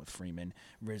have done it with Freeman.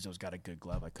 Rizzo's got a good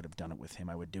glove, I could have done it with him.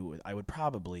 I would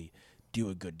probably do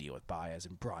a good deal with Baez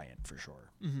and Bryant for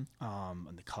sure. And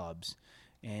the Cubs,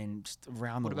 and just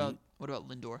around what about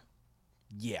Lindor?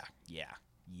 Yeah.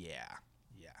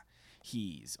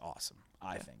 He's awesome.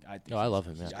 I think. I love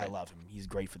him. Yeah. I love him. He's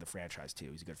great for the franchise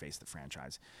too. He's a good face of the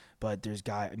franchise. But there's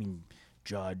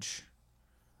Judge.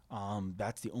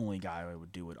 That's the only guy I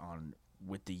would do it on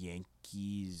with the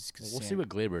Yankees. We'll see what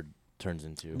Gleyber turns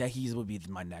into. He will be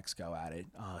my next go at it.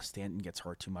 Stanton gets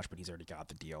hurt too much, but he's already got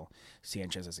the deal.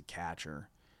 Sanchez as a catcher.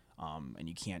 And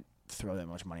you can't throw that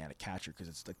much money at a catcher because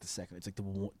it's like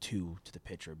the 2 to the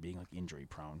pitcher being like injury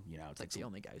prone. It's like the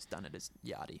only guy who's done it is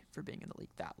Yachty for being in the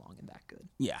league that long and that good.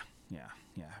 Yeah.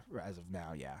 As of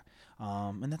now, yeah.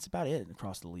 And that's about it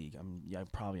across the league. I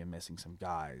probably am missing some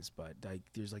guys, but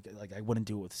there's like I wouldn't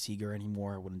do it with Seager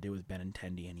anymore. I wouldn't do it with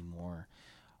Benintendi anymore.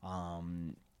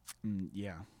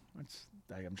 Yeah.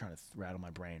 I'm trying to rattle my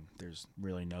brain. There's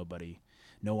really nobody,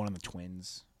 no one on the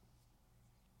Twins,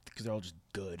 because they're all just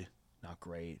good, not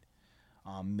great.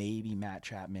 Maybe Matt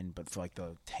Chapman, but for like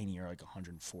the 10-year, like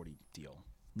 140 deal,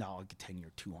 not like a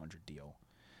 10-year 200 deal.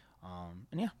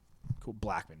 And yeah, cool.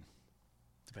 Blackman,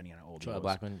 depending on how old he was.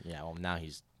 Blackman, yeah. Well, now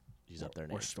he's up there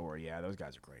now. Or Story, yeah. Those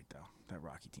guys are great though. That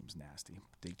Rocky team's nasty.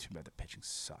 Too bad the pitching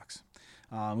sucks.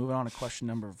 Moving on to question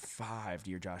number 5,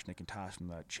 dear Josh, Nick, and Tosh from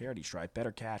the Charity Stripe.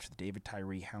 Better catch, the David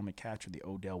Tyree helmet catch, or the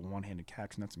Odell one-handed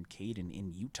catch, and that's from Caden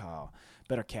in Utah.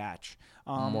 Better catch.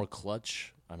 More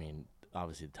clutch. I mean,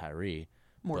 obviously the Tyree.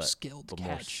 More skilled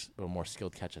catch. More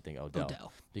skilled catch, I think,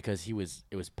 Odell. Because it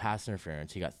was pass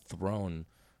interference. He got thrown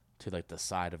to like the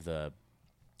side of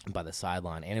by the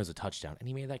sideline, and it was a touchdown. And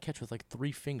he made that catch with like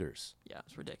 3 fingers. Yeah,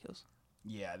 it's ridiculous.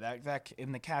 Yeah, that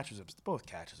in the catches, both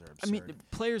catches are absurd. I mean,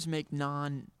 players make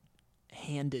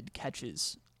non-handed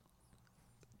catches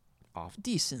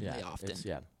decently often.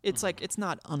 It's like it's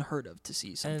not unheard of to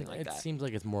see something like that. It seems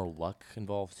like it's more luck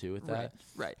involved too with that.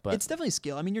 Right. But it's definitely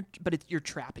skill. I mean, you're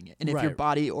trapping it, and if your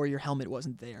body or your helmet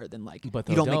wasn't there, then like you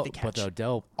don't make the catch. But the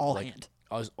Odell all hand.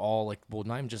 I was all like, well,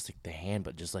 not even just like the hand,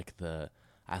 but just like the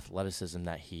athleticism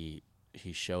that he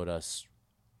showed us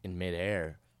in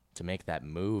midair to make that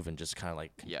move and just kind of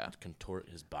like contort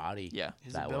his body. Yeah,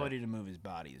 his ability to move his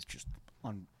body is just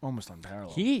almost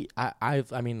unparalleled.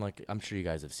 I mean, like, I'm sure you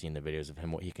guys have seen the videos of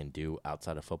him, what he can do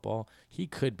outside of football. He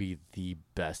could be the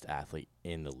best athlete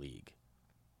in the league,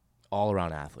 all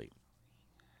around athlete.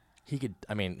 He could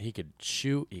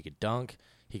shoot, he could dunk,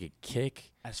 he could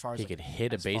kick. As far as he could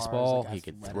hit a baseball, he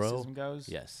could throw. Goes,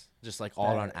 yes, just like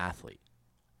all around athlete.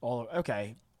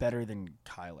 Better than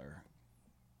Kyler.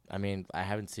 I mean, I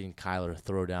haven't seen Kyler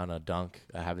throw down a dunk.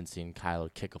 I haven't seen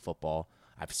Kyler kick a football.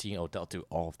 I've seen Odell do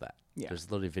all of that. Yeah. There's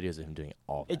literally videos of him doing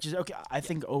all of that. It's just okay. I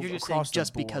think you're just saying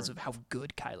just because of how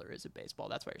good Kyler is at baseball.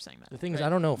 That's why you're saying that. The thing is, I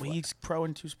don't know if he's pro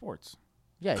in 2 sports.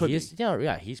 Yeah, he is.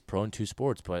 Yeah, he's pro in 2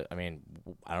 sports. But I mean,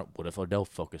 what if Odell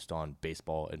focused on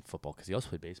baseball and football? Because he also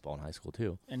played baseball in high school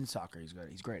too. And soccer, he's good.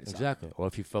 He's great at exactly. Soccer. Or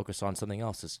if he focused on something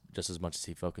else, just as much as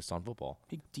he focused on football.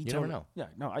 You never know. Yeah,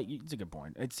 no, it's a good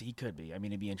point. He could be. I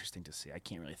mean, it'd be interesting to see. I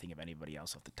can't really think of anybody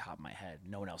else off the top of my head.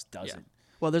 No one else does it.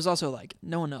 Well, there's also like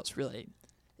no one else really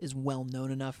is well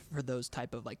known enough for those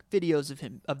type of like videos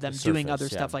of them doing other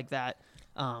stuff like that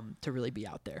to really be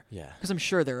out there. Yeah, because I'm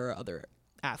sure there are other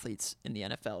athletes in the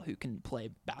NFL who can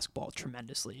play basketball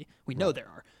tremendously. We know there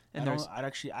are. And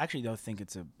I actually don't think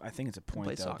it's a. I think it's a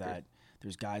point though that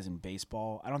there's guys in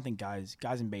baseball. I don't think guys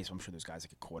in baseball. I'm sure there's guys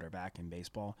like a quarterback in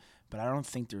baseball, but I don't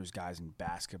think there's guys in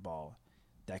basketball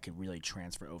that could really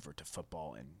transfer over to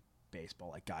football and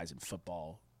baseball. Like guys in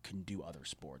football can do other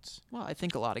sports. Well, I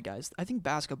think a lot of guys. I think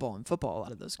basketball and football. A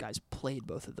lot of those guys played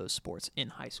both of those sports in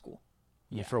high school.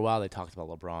 Yeah. For a while, they talked about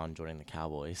LeBron joining the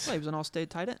Cowboys. Well, he was an all-state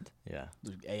tight end. Yeah.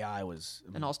 AI was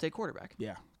an all-state quarterback.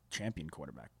 Yeah, champion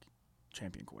quarterback.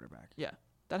 Yeah,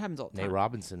 that happens all the time. Nate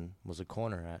Robinson was a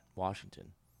corner at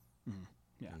Washington. Mm-hmm.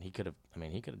 Yeah, and he could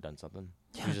have done something.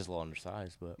 Yeah. He was just a little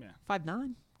undersized, but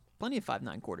 5'9", plenty of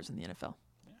 5'9" quarters in the NFL.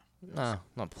 Yeah.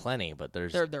 Not plenty, but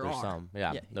there's some.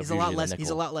 Yeah, he's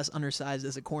a lot less undersized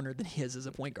as a corner than he is as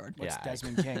a point guard. What's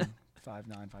Desmond King?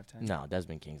 5'9", 5'10"? No,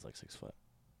 Desmond King's like 6 foot.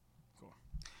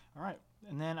 All right,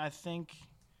 and then I think.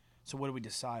 So what do we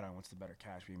decide on? What's the better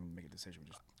catch? We even make a decision.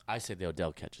 I say the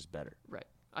Odell catch is better. Right,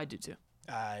 I do too.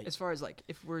 As far as like,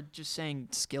 if we're just saying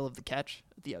skill of the catch,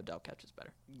 the Odell catch is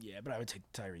better. Yeah, but I would take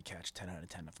Tyree catch 10 out of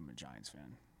 10 if I'm a Giants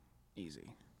fan.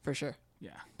 Easy. For sure.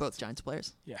 Yeah. Both Giants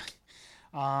players. Yeah.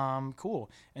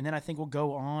 Cool. And then I think we'll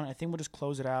go on. I think we'll just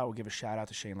close it out. We'll give a shout out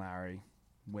to Shane Lowry,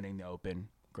 winning the Open.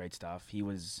 Great stuff. He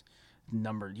was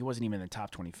numbered. He wasn't even in the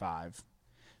top 25.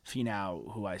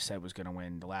 Finau, who I said was going to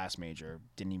win the last major,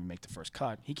 didn't even make the first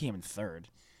cut. He came in 3rd.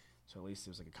 So at least it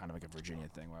was like a kind of like a Virginia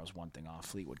thing where I was one thing off.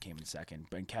 Fleetwood came in 2nd,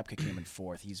 but Koepka came in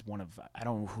 4th. He's one of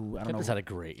Koepka's had a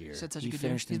great year. He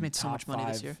finished He's made so much money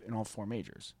this year in all 4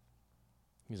 majors.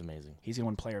 He's amazing. He's going to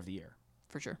win Player of the Year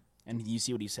for sure. And you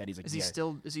see what he said. He's like, is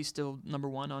he still number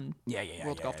 1 on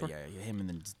World Golf Tour? Yeah, him and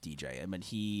then DJ. I mean,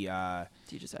 he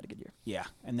just had a good year. Yeah,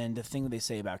 and then the thing they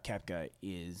say about Koepka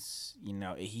is,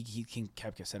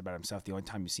 Koepka said about himself, the only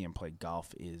time you see him play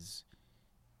golf is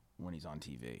when he's on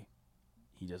TV.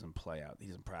 He doesn't play out. He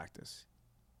doesn't practice.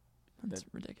 That's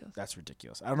ridiculous. That's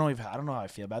ridiculous. I don't know how I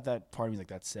feel about that. Part of me like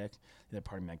that's sick. The other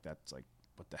part of me like that's like,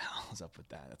 what the hell is up with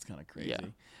that? That's kind of crazy. Yeah,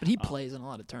 but he plays in a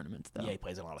lot of tournaments, though. Yeah, he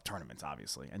plays in a lot of tournaments,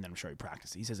 obviously, and then I'm sure he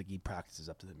practices. He says like he practices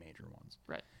up to the major ones.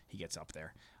 Right. He gets up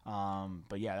there.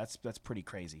 But yeah, that's pretty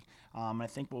crazy. I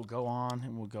think we'll go on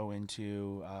and we'll go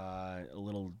into a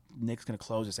little. Nick's gonna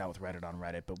close us out with Reddit on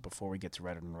Reddit, but before we get to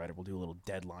Reddit on Reddit, we'll do a little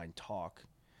deadline talk.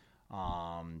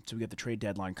 So we got the trade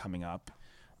deadline coming up.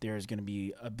 There's going to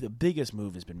be the biggest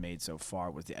move has been made so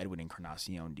far was the Edwin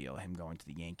Encarnacion deal, him going to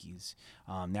the Yankees.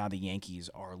 Now the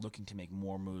Yankees are looking to make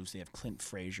more moves. They have Clint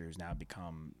Frazier has now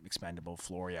become expendable.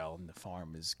 Florial in the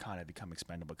farm has kind of become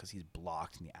expendable because he's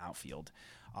blocked in the outfield.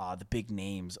 The big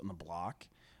names on the block,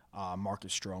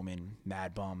 Marcus Stroman,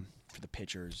 Mad Bum for the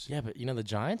pitchers. Yeah, but the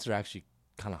Giants are actually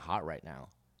kind of hot right now.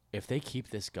 If they keep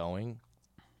this going,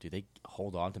 do they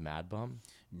hold on to Mad Bum?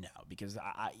 No, because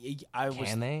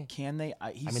Can they? Can they?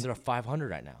 They're 500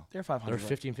 right now. They're 500.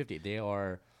 They're 50-50. They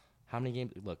are how many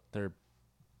games? Look, they're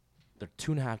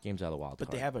 2.5 games out of the wild card.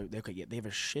 But they have a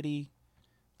shitty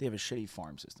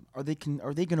farm system. Are they going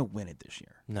to win it this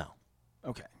year? No.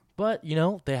 Okay. But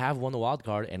they have won the wild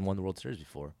card and won the World Series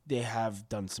before. They have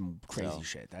done some crazy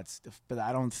shit. But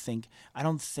I don't think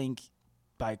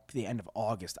by the end of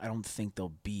August, I don't think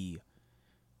they'll be.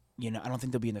 I don't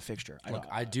think they'll be in the fixture. Look,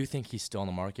 I do think he's still on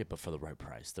the market, but for the right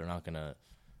price. They're not gonna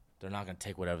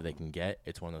take whatever they can get.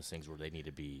 It's one of those things where they need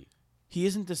to be. He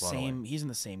isn't the same. Away. He isn't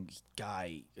the same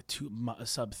guy. A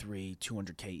sub-3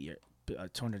 $200K year,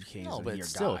 $200K no, a but year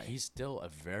still, guy. He's still a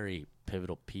very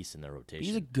pivotal piece in their rotation.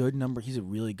 He's a good number. He's a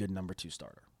really good number 2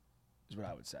 starter. Is what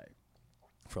I would say.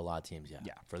 For a lot of teams, yeah.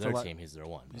 Yeah. For their team, he's their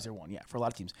one. He's their one. Yeah. For a lot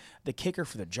of teams, the kicker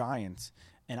for the Giants,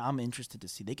 and I'm interested to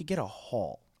see they could get a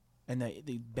haul. And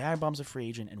the Mad Bum's a free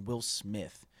agent, and Will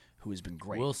Smith, who has been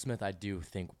great. Will Smith, I do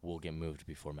think will get moved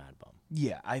before Mad Bum.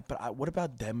 Yeah, but what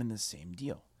about them in the same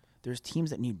deal? There's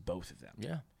teams that need both of them.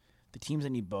 Yeah, the teams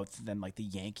that need both of them, like the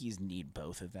Yankees, need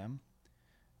both of them.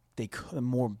 They could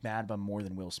more Mad Bum more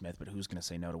than Will Smith, but who's going to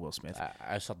say no to Will Smith?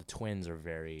 I saw the Twins are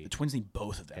very. The Twins need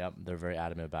both of them. Yep, they're very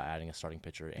adamant about adding a starting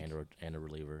pitcher and a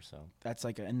reliever. So that's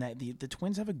like, the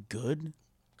Twins have a good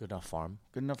enough farm.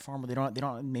 Good enough farm. They don't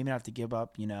maybe not have to give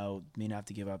up. May not have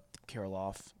to give up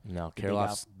Kirilloff. No,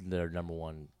 Kirilloff's their number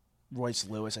one. Royce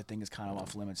Lewis, I think, is kind of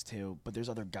off limits too. But there's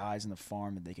other guys in the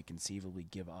farm that they could conceivably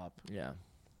give up. Yeah.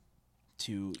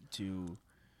 To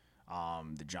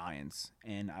the Giants,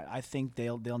 and I think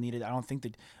they'll need it. I don't think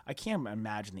that I can't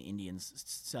imagine the Indians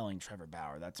selling Trevor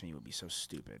Bauer. That to me would be so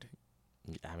stupid.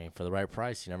 I mean, for the right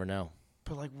price, you never know.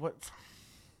 But like what?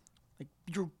 Like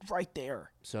you're right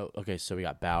there. So we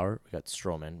got Bauer, we got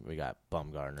Stroman, we got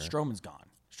Bumgarner. Stroman's gone.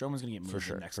 Stroman's gonna get moved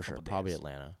in the next couple days. Probably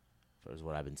Atlanta, is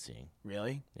what I've been seeing.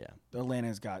 Really? Yeah.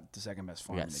 Atlanta's got the second best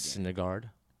farm we in got the game. Syndergaard.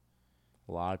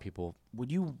 A lot of people.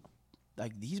 Would you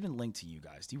like? He's been linked to you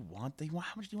guys. Do you want?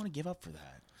 How much do you want to give up for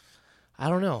that? I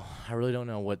don't know. I really don't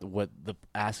know what the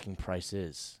asking price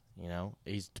is.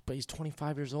 He's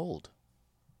 25 years old,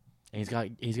 and he's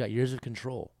got years of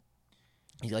control.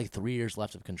 He's got like 3 years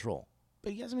left of control.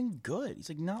 But he hasn't been good. He's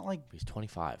like not like. He's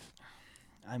 25.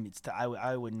 I mean,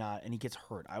 I would not, and he gets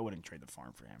hurt. I wouldn't trade the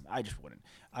farm for him. I just wouldn't.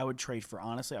 I would trade for,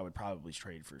 honestly, I would probably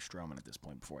trade for Stroman at this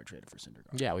point before I traded for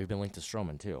Syndergaard. Yeah, we've been linked to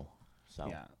Stroman too. So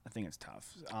yeah, I think it's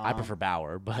tough. I prefer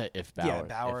Bauer, but if Bauer's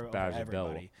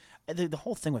everybody. The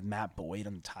whole thing with Matt Boyd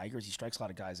on the Tigers, he strikes a lot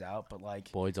of guys out, but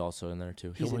like Boyd's also in there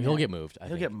too. He'll get moved.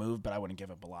 He'll get moved, but I wouldn't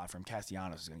give up a lot for him.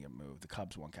 Castellanos is going to get moved. The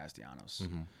Cubs want Castellanos.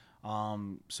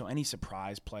 Mm-hmm. So any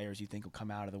surprise players you think will come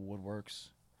out of the woodworks?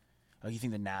 You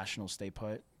think the Nationals stay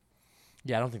put?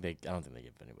 Yeah, I don't think they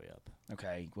give anybody up.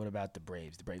 Okay, what about the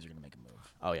Braves? The Braves are going to make a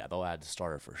move. Oh yeah, they'll add the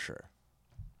starter for sure.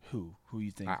 Who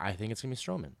you think? I think it's going to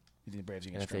be Stroman. You think the Braves are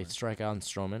going to? And if they strike out on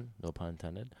Stroman, no pun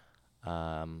intended,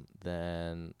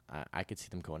 then I could see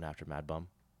them going after Mad Bum.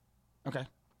 Okay,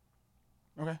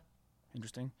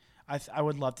 interesting. I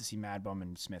would love to see Mad Bum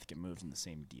and Smith get moved in the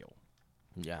same deal.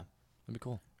 Yeah, that'd be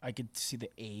cool. I could see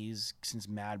the A's, since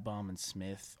Mad Bum and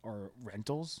Smith are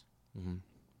rentals, and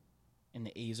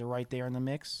the A's are right there in the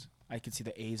mix. I could see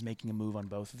the A's making a move on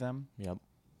both of them. Yep.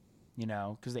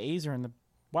 Because the A's are in the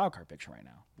wild card picture right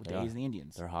now with the A's and the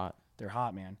Indians. They're hot. They're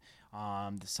hot, man.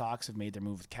 The Sox have made their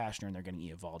move with Cashner, and they're getting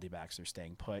Eovaldi back, so they're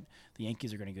staying put. The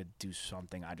Yankees are going to go do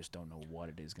something. I just don't know what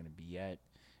it is going to be yet.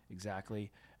 Exactly.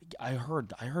 I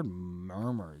heard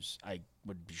murmurs. I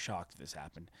would be shocked if this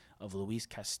happened, of Luis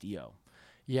Castillo.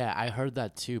 Yeah, I heard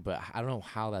that too, but I don't know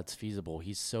how that's feasible.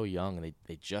 He's so young, and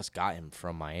they just got him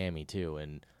from Miami too,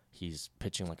 and he's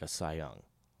pitching like a Cy Young.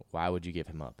 Why would you give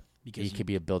him up? Because he could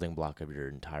be a building block of your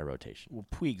entire rotation. Well,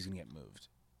 Puig's going to get moved.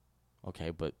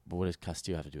 Okay, but what does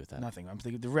Castillo have to do with that? Nothing. I'm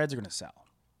thinking the Reds are going to sell.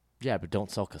 Yeah, but don't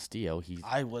sell Castillo.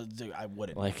 I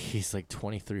wouldn't. Like, he's like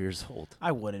 23 years old.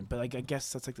 I wouldn't, but like I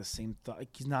guess that's like the same thought. Like,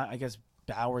 he's not. I guess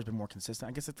Bauer's been more consistent.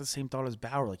 I guess it's the same thought as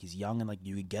Bauer. Like, he's young and like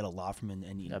you could get a lot from him.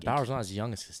 And Bauer's not as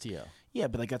young as Castillo. Yeah,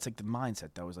 but like that's like the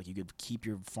mindset though. Is like you could keep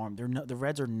your farm. The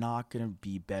Reds are not going to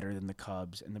be better than the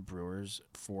Cubs and the Brewers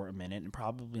for a minute, and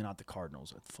probably not the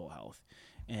Cardinals at full health.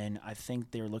 And I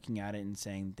think they're looking at it and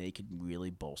saying they could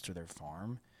really bolster their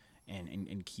farm.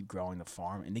 And keep growing the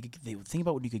farm. And they think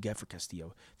about what you could get for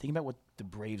Castillo. Think about what the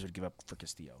Braves would give up for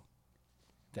Castillo.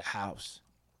 The house.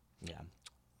 Yeah.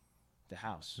 The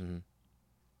house. Mm-hmm.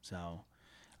 So,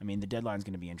 I mean, the deadline's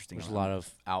going to be interesting. There's a lot of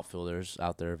outfielders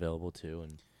out there available, too.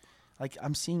 And like,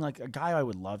 I'm seeing, like, a guy I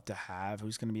would love to have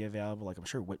who's going to be available. Like, I'm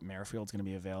sure Whit Merrifield's going to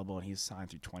be available, and he's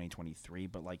signed through 2023.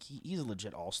 But, like, he's a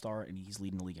legit all-star, and he's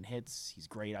leading the league in hits. He's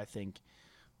great, I think.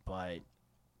 But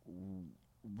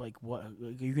like, what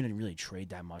you're gonna really trade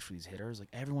that much for these hitters? Like,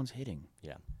 everyone's hitting.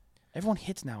 Yeah, everyone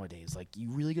hits nowadays. Like,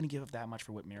 you really gonna give up that much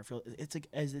for Whit Merrifield? It's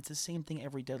it's the same thing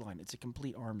every deadline. It's a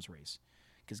complete arms race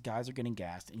because guys are getting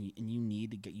gassed, and you need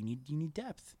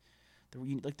depth.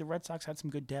 The Red Sox had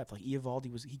some good depth. Like,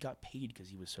 Eovaldi he got paid because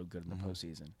he was so good in the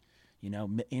postseason. You know,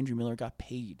 Andrew Miller got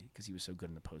paid because he was so good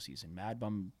in the postseason. Mad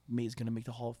Bum is gonna make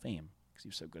the Hall of Fame because he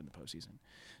was so good in the postseason.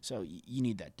 So you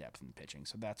need that depth in the pitching.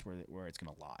 So that's where it's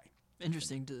gonna lie.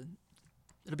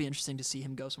 It'll be interesting to see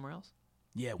him go somewhere else.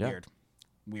 Yeah, weird.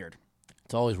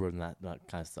 It's always weird when that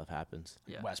kind of stuff happens.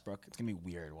 Yeah. Westbrook, it's gonna be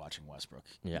weird watching Westbrook.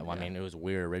 Yeah, well, I mean, it was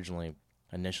weird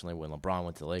initially when LeBron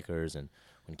went to the Lakers and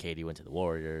when KD went to the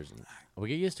Warriors, and we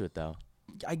get used to it though.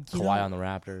 Kawhi on the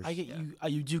Raptors.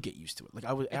 You do get used to it. Like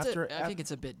I think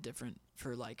it's a bit different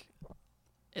for like,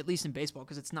 at least in baseball,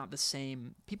 because it's not the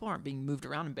same. People aren't being moved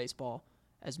around in baseball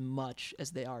as much as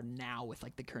they are now with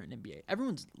like the current NBA.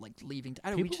 Everyone's like leaving.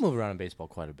 People move around in baseball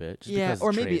quite a bit. Just yeah,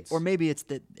 because or maybe it's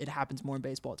that it happens more in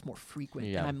baseball. It's more frequent,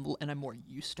 yeah. and I'm more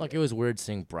used to. Like, it was weird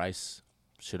seeing Bryce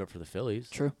shoot up for the Phillies.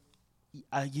 True.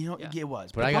 It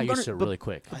was. But I got used to it really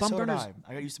quick. I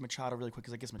got used to Machado really quick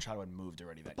because I guess Machado had moved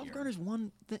already that year. Bumgarner's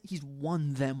he's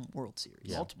won them World Series.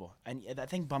 Yeah. Multiple. And I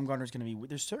think Bumgarner's going to be –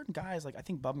 there's certain guys, like I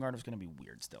think Bumgarner's going to be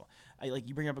weird still.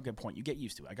 You bring up a good point. You get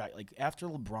used to it. After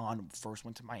LeBron first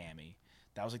went to Miami,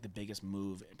 that was like the biggest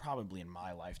move probably in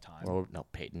my lifetime. Well, no,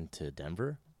 Peyton to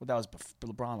Denver? Well, that was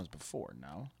LeBron was before,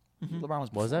 no? Mm-hmm. LeBron was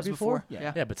before. Was that before?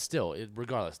 Yeah. Yeah, but still,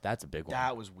 regardless, that's a big one.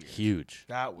 That was weird. Huge.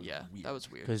 That was weird. That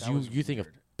was weird. Because you think of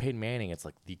Peyton Manning, it's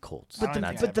like the Colts. But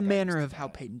the manner of how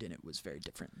Peyton did it was very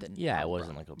different than it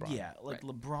wasn't like LeBron. Yeah,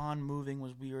 LeBron moving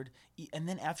was weird. And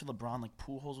then after LeBron, like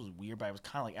Pujols was weird, but I was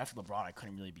kind of like after LeBron, I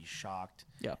couldn't really be shocked.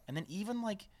 Yeah. And then even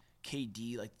like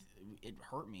KD, like it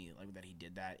hurt me like that he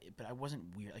did that, but I wasn't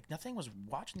weird. Like nothing was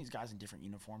watching these guys in different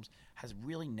uniforms has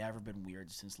really never been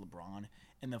weird since LeBron.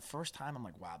 And the first time I'm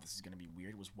like, wow, this is gonna be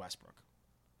weird was Westbrook.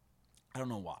 I don't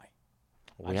know why.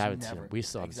 We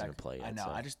still haven't seen him play yet. I know.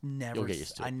 So I just never. You'll get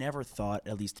used to it. I never thought,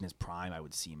 at least in his prime, I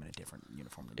would see him in a different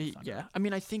uniform than the Thunder. Yeah, I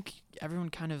mean, I think everyone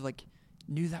kind of like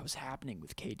knew that was happening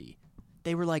with KD.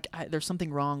 They were like, there's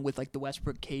something wrong with like the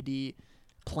Westbrook KD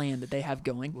plan that they have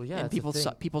going. Well, yeah, and people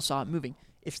saw it moving.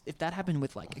 If that happened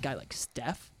with like a guy like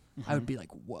Steph, I would be like,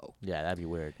 whoa. Yeah, that'd be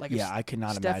weird. Like, I could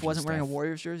not imagine Steph wasn't wearing a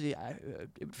Warriors jersey. It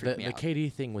would freak me out. The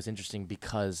KD thing was interesting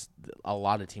because a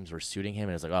lot of teams were suiting him,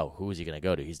 and it's like, oh, who is he going to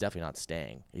go to? He's definitely not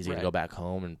staying. He's going to go back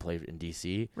home and play in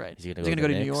D.C. Right. Is he going to go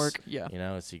to New York? Yeah. You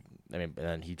know, and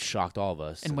then he shocked all of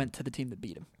us. And went to the team that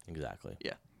beat him. Exactly.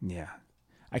 Yeah. Yeah.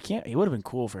 It would have been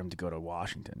cool for him to go to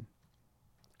Washington.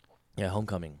 Yeah,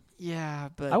 homecoming. Yeah,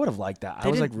 but I would have liked that. I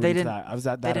was like rooting for that. I was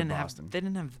at that in Boston. They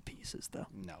didn't have the pieces though.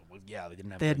 No, they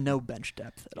didn't have. They had no bench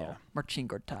depth at Yeah. all. Marcin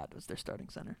Gortat was their starting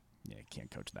center. Yeah,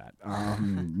 can't coach that.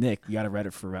 Nick, you got a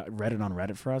Reddit on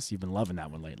Reddit for us? You've been loving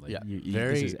that one lately. Yeah,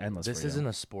 this is endless. This isn't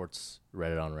a sports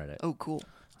Reddit on Reddit. Oh, cool.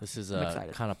 This is a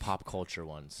kind of pop culture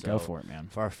one. So go for it, man.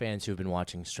 For our fans who have been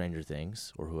watching Stranger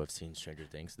Things or who have seen Stranger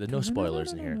Things, there's no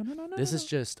spoilers in here. This is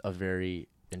just a very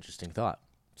interesting thought.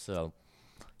 So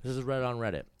this is Reddit on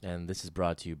Reddit, and this is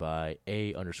brought to you by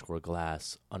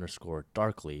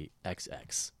A_glass_darkly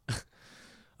XX.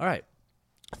 All right.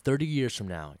 30 years from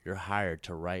now, you're hired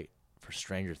to write for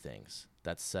Stranger Things.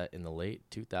 That's set in the late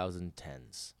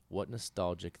 2010s. What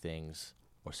nostalgic things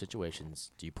or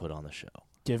situations do you put on the show?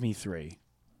 Give me 3.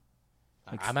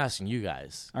 I'm asking you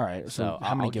guys. All right. So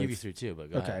I'll give you 3 too,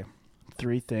 but go ahead.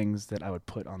 3 things that I would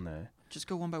put on the... Just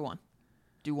go one by one.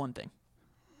 Do one thing.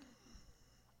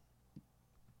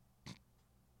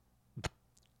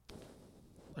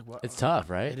 Like what? It's tough,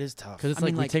 right? It is tough. Because it's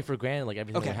we take for granted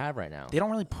everything we have right now. They don't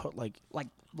really put like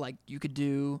you could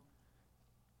do.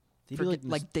 They for do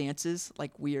like dances,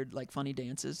 like weird, like funny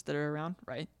dances that are around,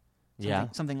 right?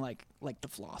 Something like the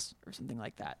floss or something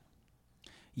like that.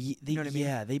 You know what I mean?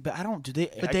 Yeah, but I don't do they.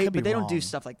 But they don't do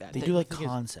stuff like that. They do like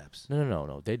concepts.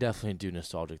 No. They definitely do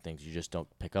nostalgic things. You just don't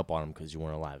pick up on them because you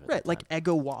weren't alive at Right, the like time.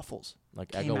 Eggo waffles.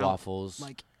 Like came Eggo out, waffles.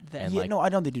 Like that. And Yeah, like, no, I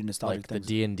know they do nostalgic like things.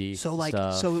 the D&D So like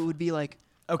stuff. so it would be like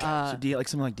Okay, so like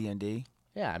something like D&D.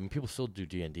 Yeah, I mean people still do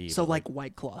D&D. so but like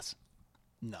White Claws.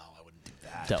 No, I wouldn't do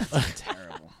that. No. That's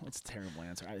terrible. That's a terrible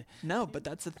answer. No, but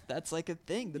that's like a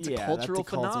thing. That's Yeah, a that's cultural a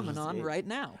cultural phenomenon thing. right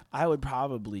now. I would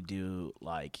probably do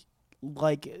like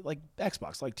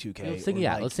Xbox, like 2K.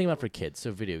 let's think about for kids.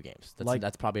 So video games.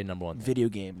 That's probably a number one thing. Video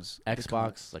games.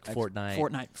 Xbox, like Fortnite.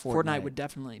 Fortnite would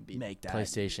definitely be Make that.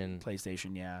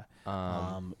 PlayStation, yeah.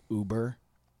 Um, Uber.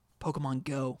 Pokemon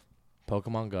Go.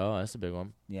 Pokemon Go, that's a big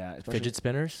one. Yeah. especially- Fidget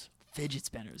spinners. Fidget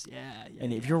spinners, yeah.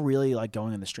 And if you're really like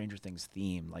going on the Stranger Things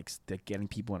theme, like getting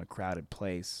people in a crowded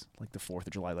place, like the 4th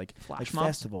of July, like Flash mobs?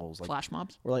 festivals, like Flash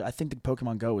mobs, or like I think the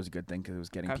Pokemon Go was a good thing because it was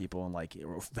getting people in like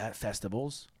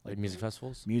festivals, Like music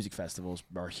festivals. Music festivals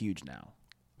are huge now.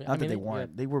 Yeah, Not that they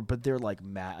weren't, they were, but they're like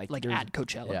like at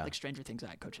Coachella, Yeah. like Stranger Things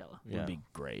at Coachella. would be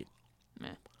great.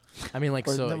 Meh. I mean, like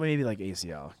Or so. maybe like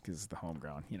ACL because it's the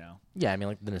homegrown, you know. Yeah, I mean,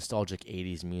 like the nostalgic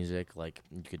 '80s music. Like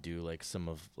you could do like some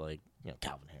of like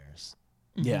Calvin Harris.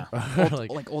 Yeah,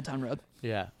 like Old Town Road.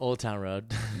 Yeah, Old Town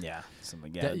Road. yeah,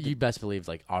 something. Yeah, You best believe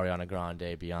like Ariana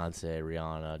Grande, Beyonce,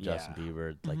 Rihanna, Justin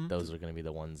Bieber. Like those are going to be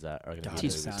the ones that are going to be. T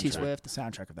Swift. The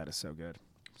soundtrack of that is so good.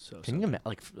 Can you imagine?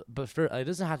 Like, but for it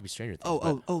doesn't have to be Stranger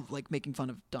Things. Like making fun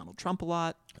of Donald Trump a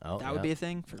lot. That would be a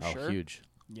thing for sure. Huge.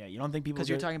 Yeah, you don't think people? Because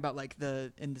you're talking about like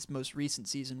in this most recent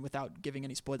season, without giving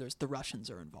any spoilers, the Russians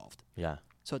are involved. Yeah.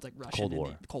 So it's like Russian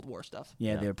Cold War stuff.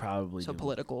 Yeah, they're probably so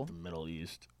political. The Middle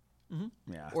East.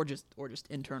 Mm-hmm. Yeah. Or just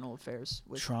internal affairs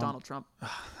with Trump. Donald Trump.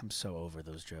 I'm so over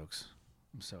those jokes.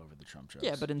 I'm so over the Trump jokes.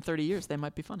 Yeah, but in 30 years they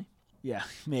might be funny. Yeah,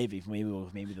 maybe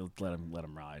they'll let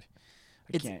him ride.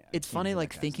 It's funny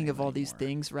like thinking of all these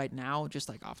things right now, just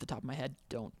like off the top of my head,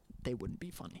 they wouldn't be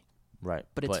funny. Right.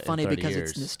 But it's funny because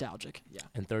it's nostalgic. Yeah.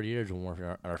 In 30 years when we're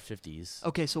in our 50s.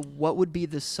 Okay, so what would be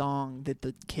the song that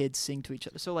the kids sing to each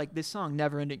other? So like this song,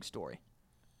 Never Ending Story.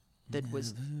 That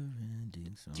was.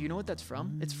 Do you know what that's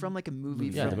from? It's from like a movie.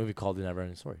 Yeah, the movie called The Never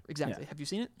Ending Story. Exactly. Yeah. Have you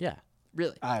seen it? Yeah.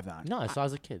 Really? I have not. No, I saw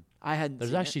as a kid. I hadn't.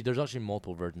 There's actually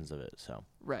multiple versions of it, so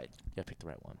right. You gotta pick the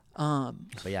right one.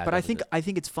 But yeah. But I think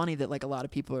it's funny that like a lot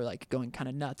of people are like going kind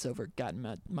of nuts over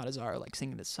Gaten Matazzar like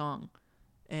singing this song,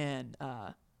 and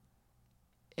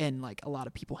like a lot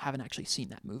of people haven't actually seen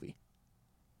that movie.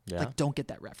 Yeah. Like don't get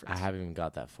that reference. I haven't even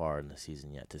got that far in the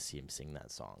season yet to see him sing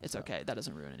that song. It's okay. That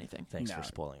doesn't ruin anything. Thanks for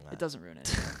spoiling that. It doesn't ruin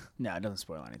anything. No, it doesn't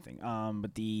spoil anything.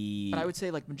 But I would say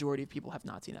like majority of people have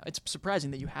not seen that. It's surprising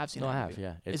that you have seen that. No, I have. movie.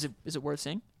 Yeah. Is it worth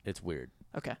seeing? It's weird.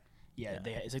 Okay. Yeah,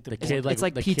 it's like the kid like it's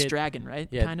like the Pete's kid, dragon, right?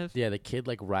 Yeah, kind of. Yeah, the kid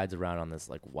like rides around on this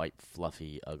like white,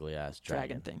 fluffy, ugly ass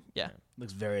dragon thing. Yeah.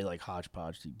 Looks very like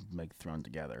hodgepodge like thrown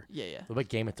together. Yeah. What about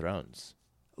Game of Thrones?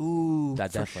 Ooh,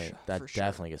 that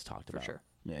definitely gets talked about. For sure.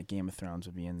 Yeah, Game of Thrones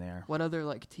would be in there. What other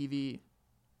like TV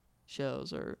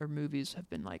shows or movies have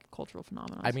been like cultural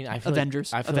phenomena? I mean, I feel Avengers.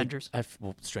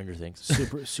 Stranger Things.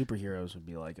 Superheroes would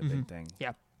be like a big thing.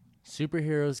 Yeah.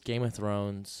 Superheroes, Game of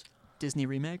Thrones, Disney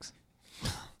remakes.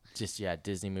 Just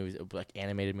Disney movies, like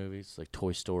animated movies, like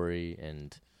Toy Story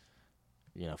and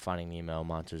Finding Nemo,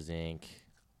 Monsters Inc.,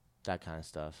 that kind of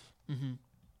stuff.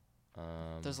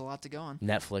 Mm-hmm. There's a lot to go on.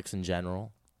 Netflix in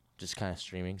general, just kind of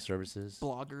streaming services.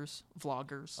 Bloggers,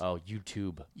 vloggers. Oh,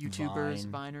 YouTubers,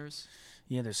 Viners.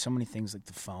 Yeah, there's so many things like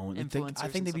the phone. Influencers. I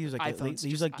think they use like iPhones. they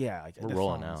use like like we're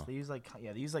rolling now. They use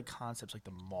like concepts like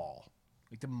the mall.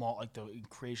 Like the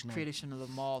creation of the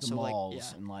mall, the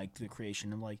malls and like the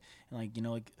creation of like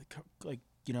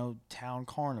town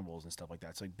carnivals and stuff like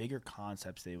that. So like bigger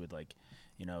concepts they would like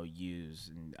use,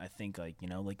 and I think like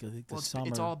the summer.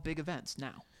 It's all big events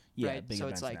now. Yeah, right? big so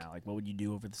events it's like, now. Like what would you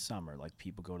do over the summer? Like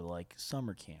people go to like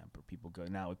summer camp, or people go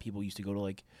now. People used to go to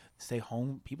like stay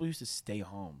home. People used to stay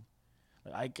home.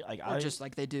 Or just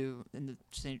like they do in the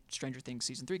Stranger Things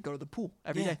season 3, go to the pool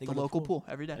every day. The go to local pool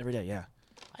every day. Every day, yeah.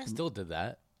 I still did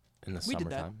that in the summertime.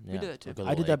 Did that. Yeah. We did that too.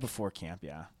 I did that before camp,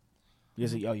 yeah.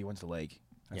 Because you went to the lake.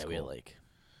 That's we had a cool. lake.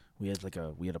 We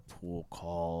had a pool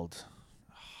called.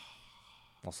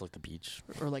 Also like the beach.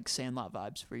 Or like Sandlot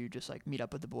vibes, where you just like meet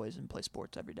up with the boys and play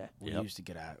sports every day. We used to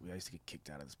get kicked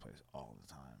out of this place all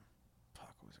the time.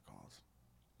 Fuck, what was it called?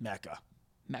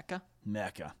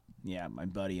 Mecca. Yeah, my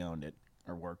buddy owned it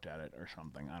or worked at it or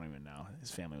something. I don't even know. His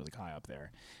family was like high up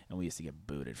there, and we used to get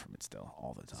booted from it still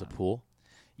all the time. It's a pool.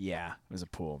 Yeah, it was a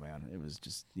pool, man. It was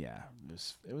just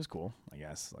it was cool, I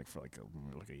guess, like for like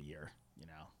a year,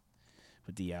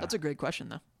 But that's a great question,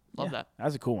 though. Love that. That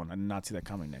was a cool one. I did not see that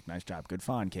coming, Nick. Nice job. Good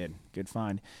find, kid. Good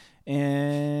find.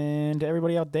 And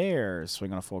everybody out there,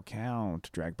 swing on a full count,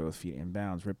 drag both feet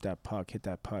inbounds, rip that puck, hit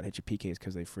that putt, hit your PKs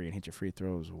because they free, and hit your free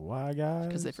throws. Why, guys?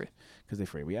 Because they free. Because they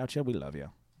free. We out you. We love you.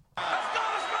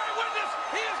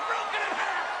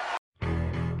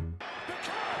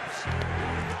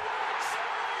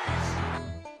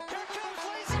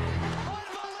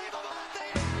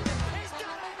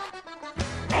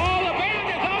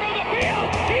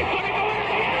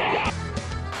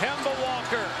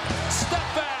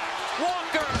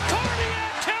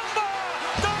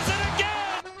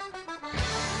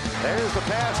 There's the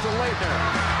pass to Leitner.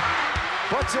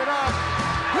 Puts it up.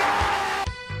 Yeah!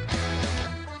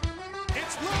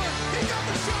 It's Lillard. He got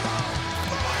the shot off.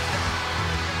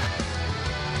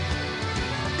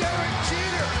 Derek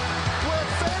Jeter, where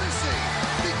fantasy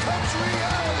becomes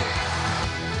reality.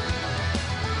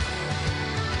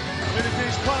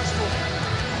 Anything's possible.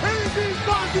 Anything's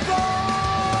possible.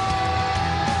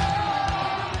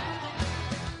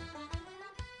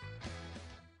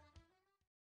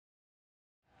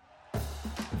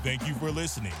 Thank you for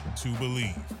listening to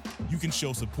Believe. You can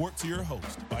show support to your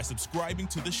host by subscribing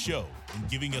to the show and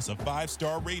giving us a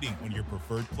 5-star rating on your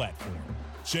preferred platform.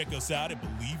 Check us out at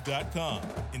Believe.com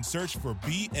and search for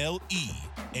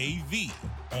BLEAV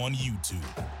on YouTube.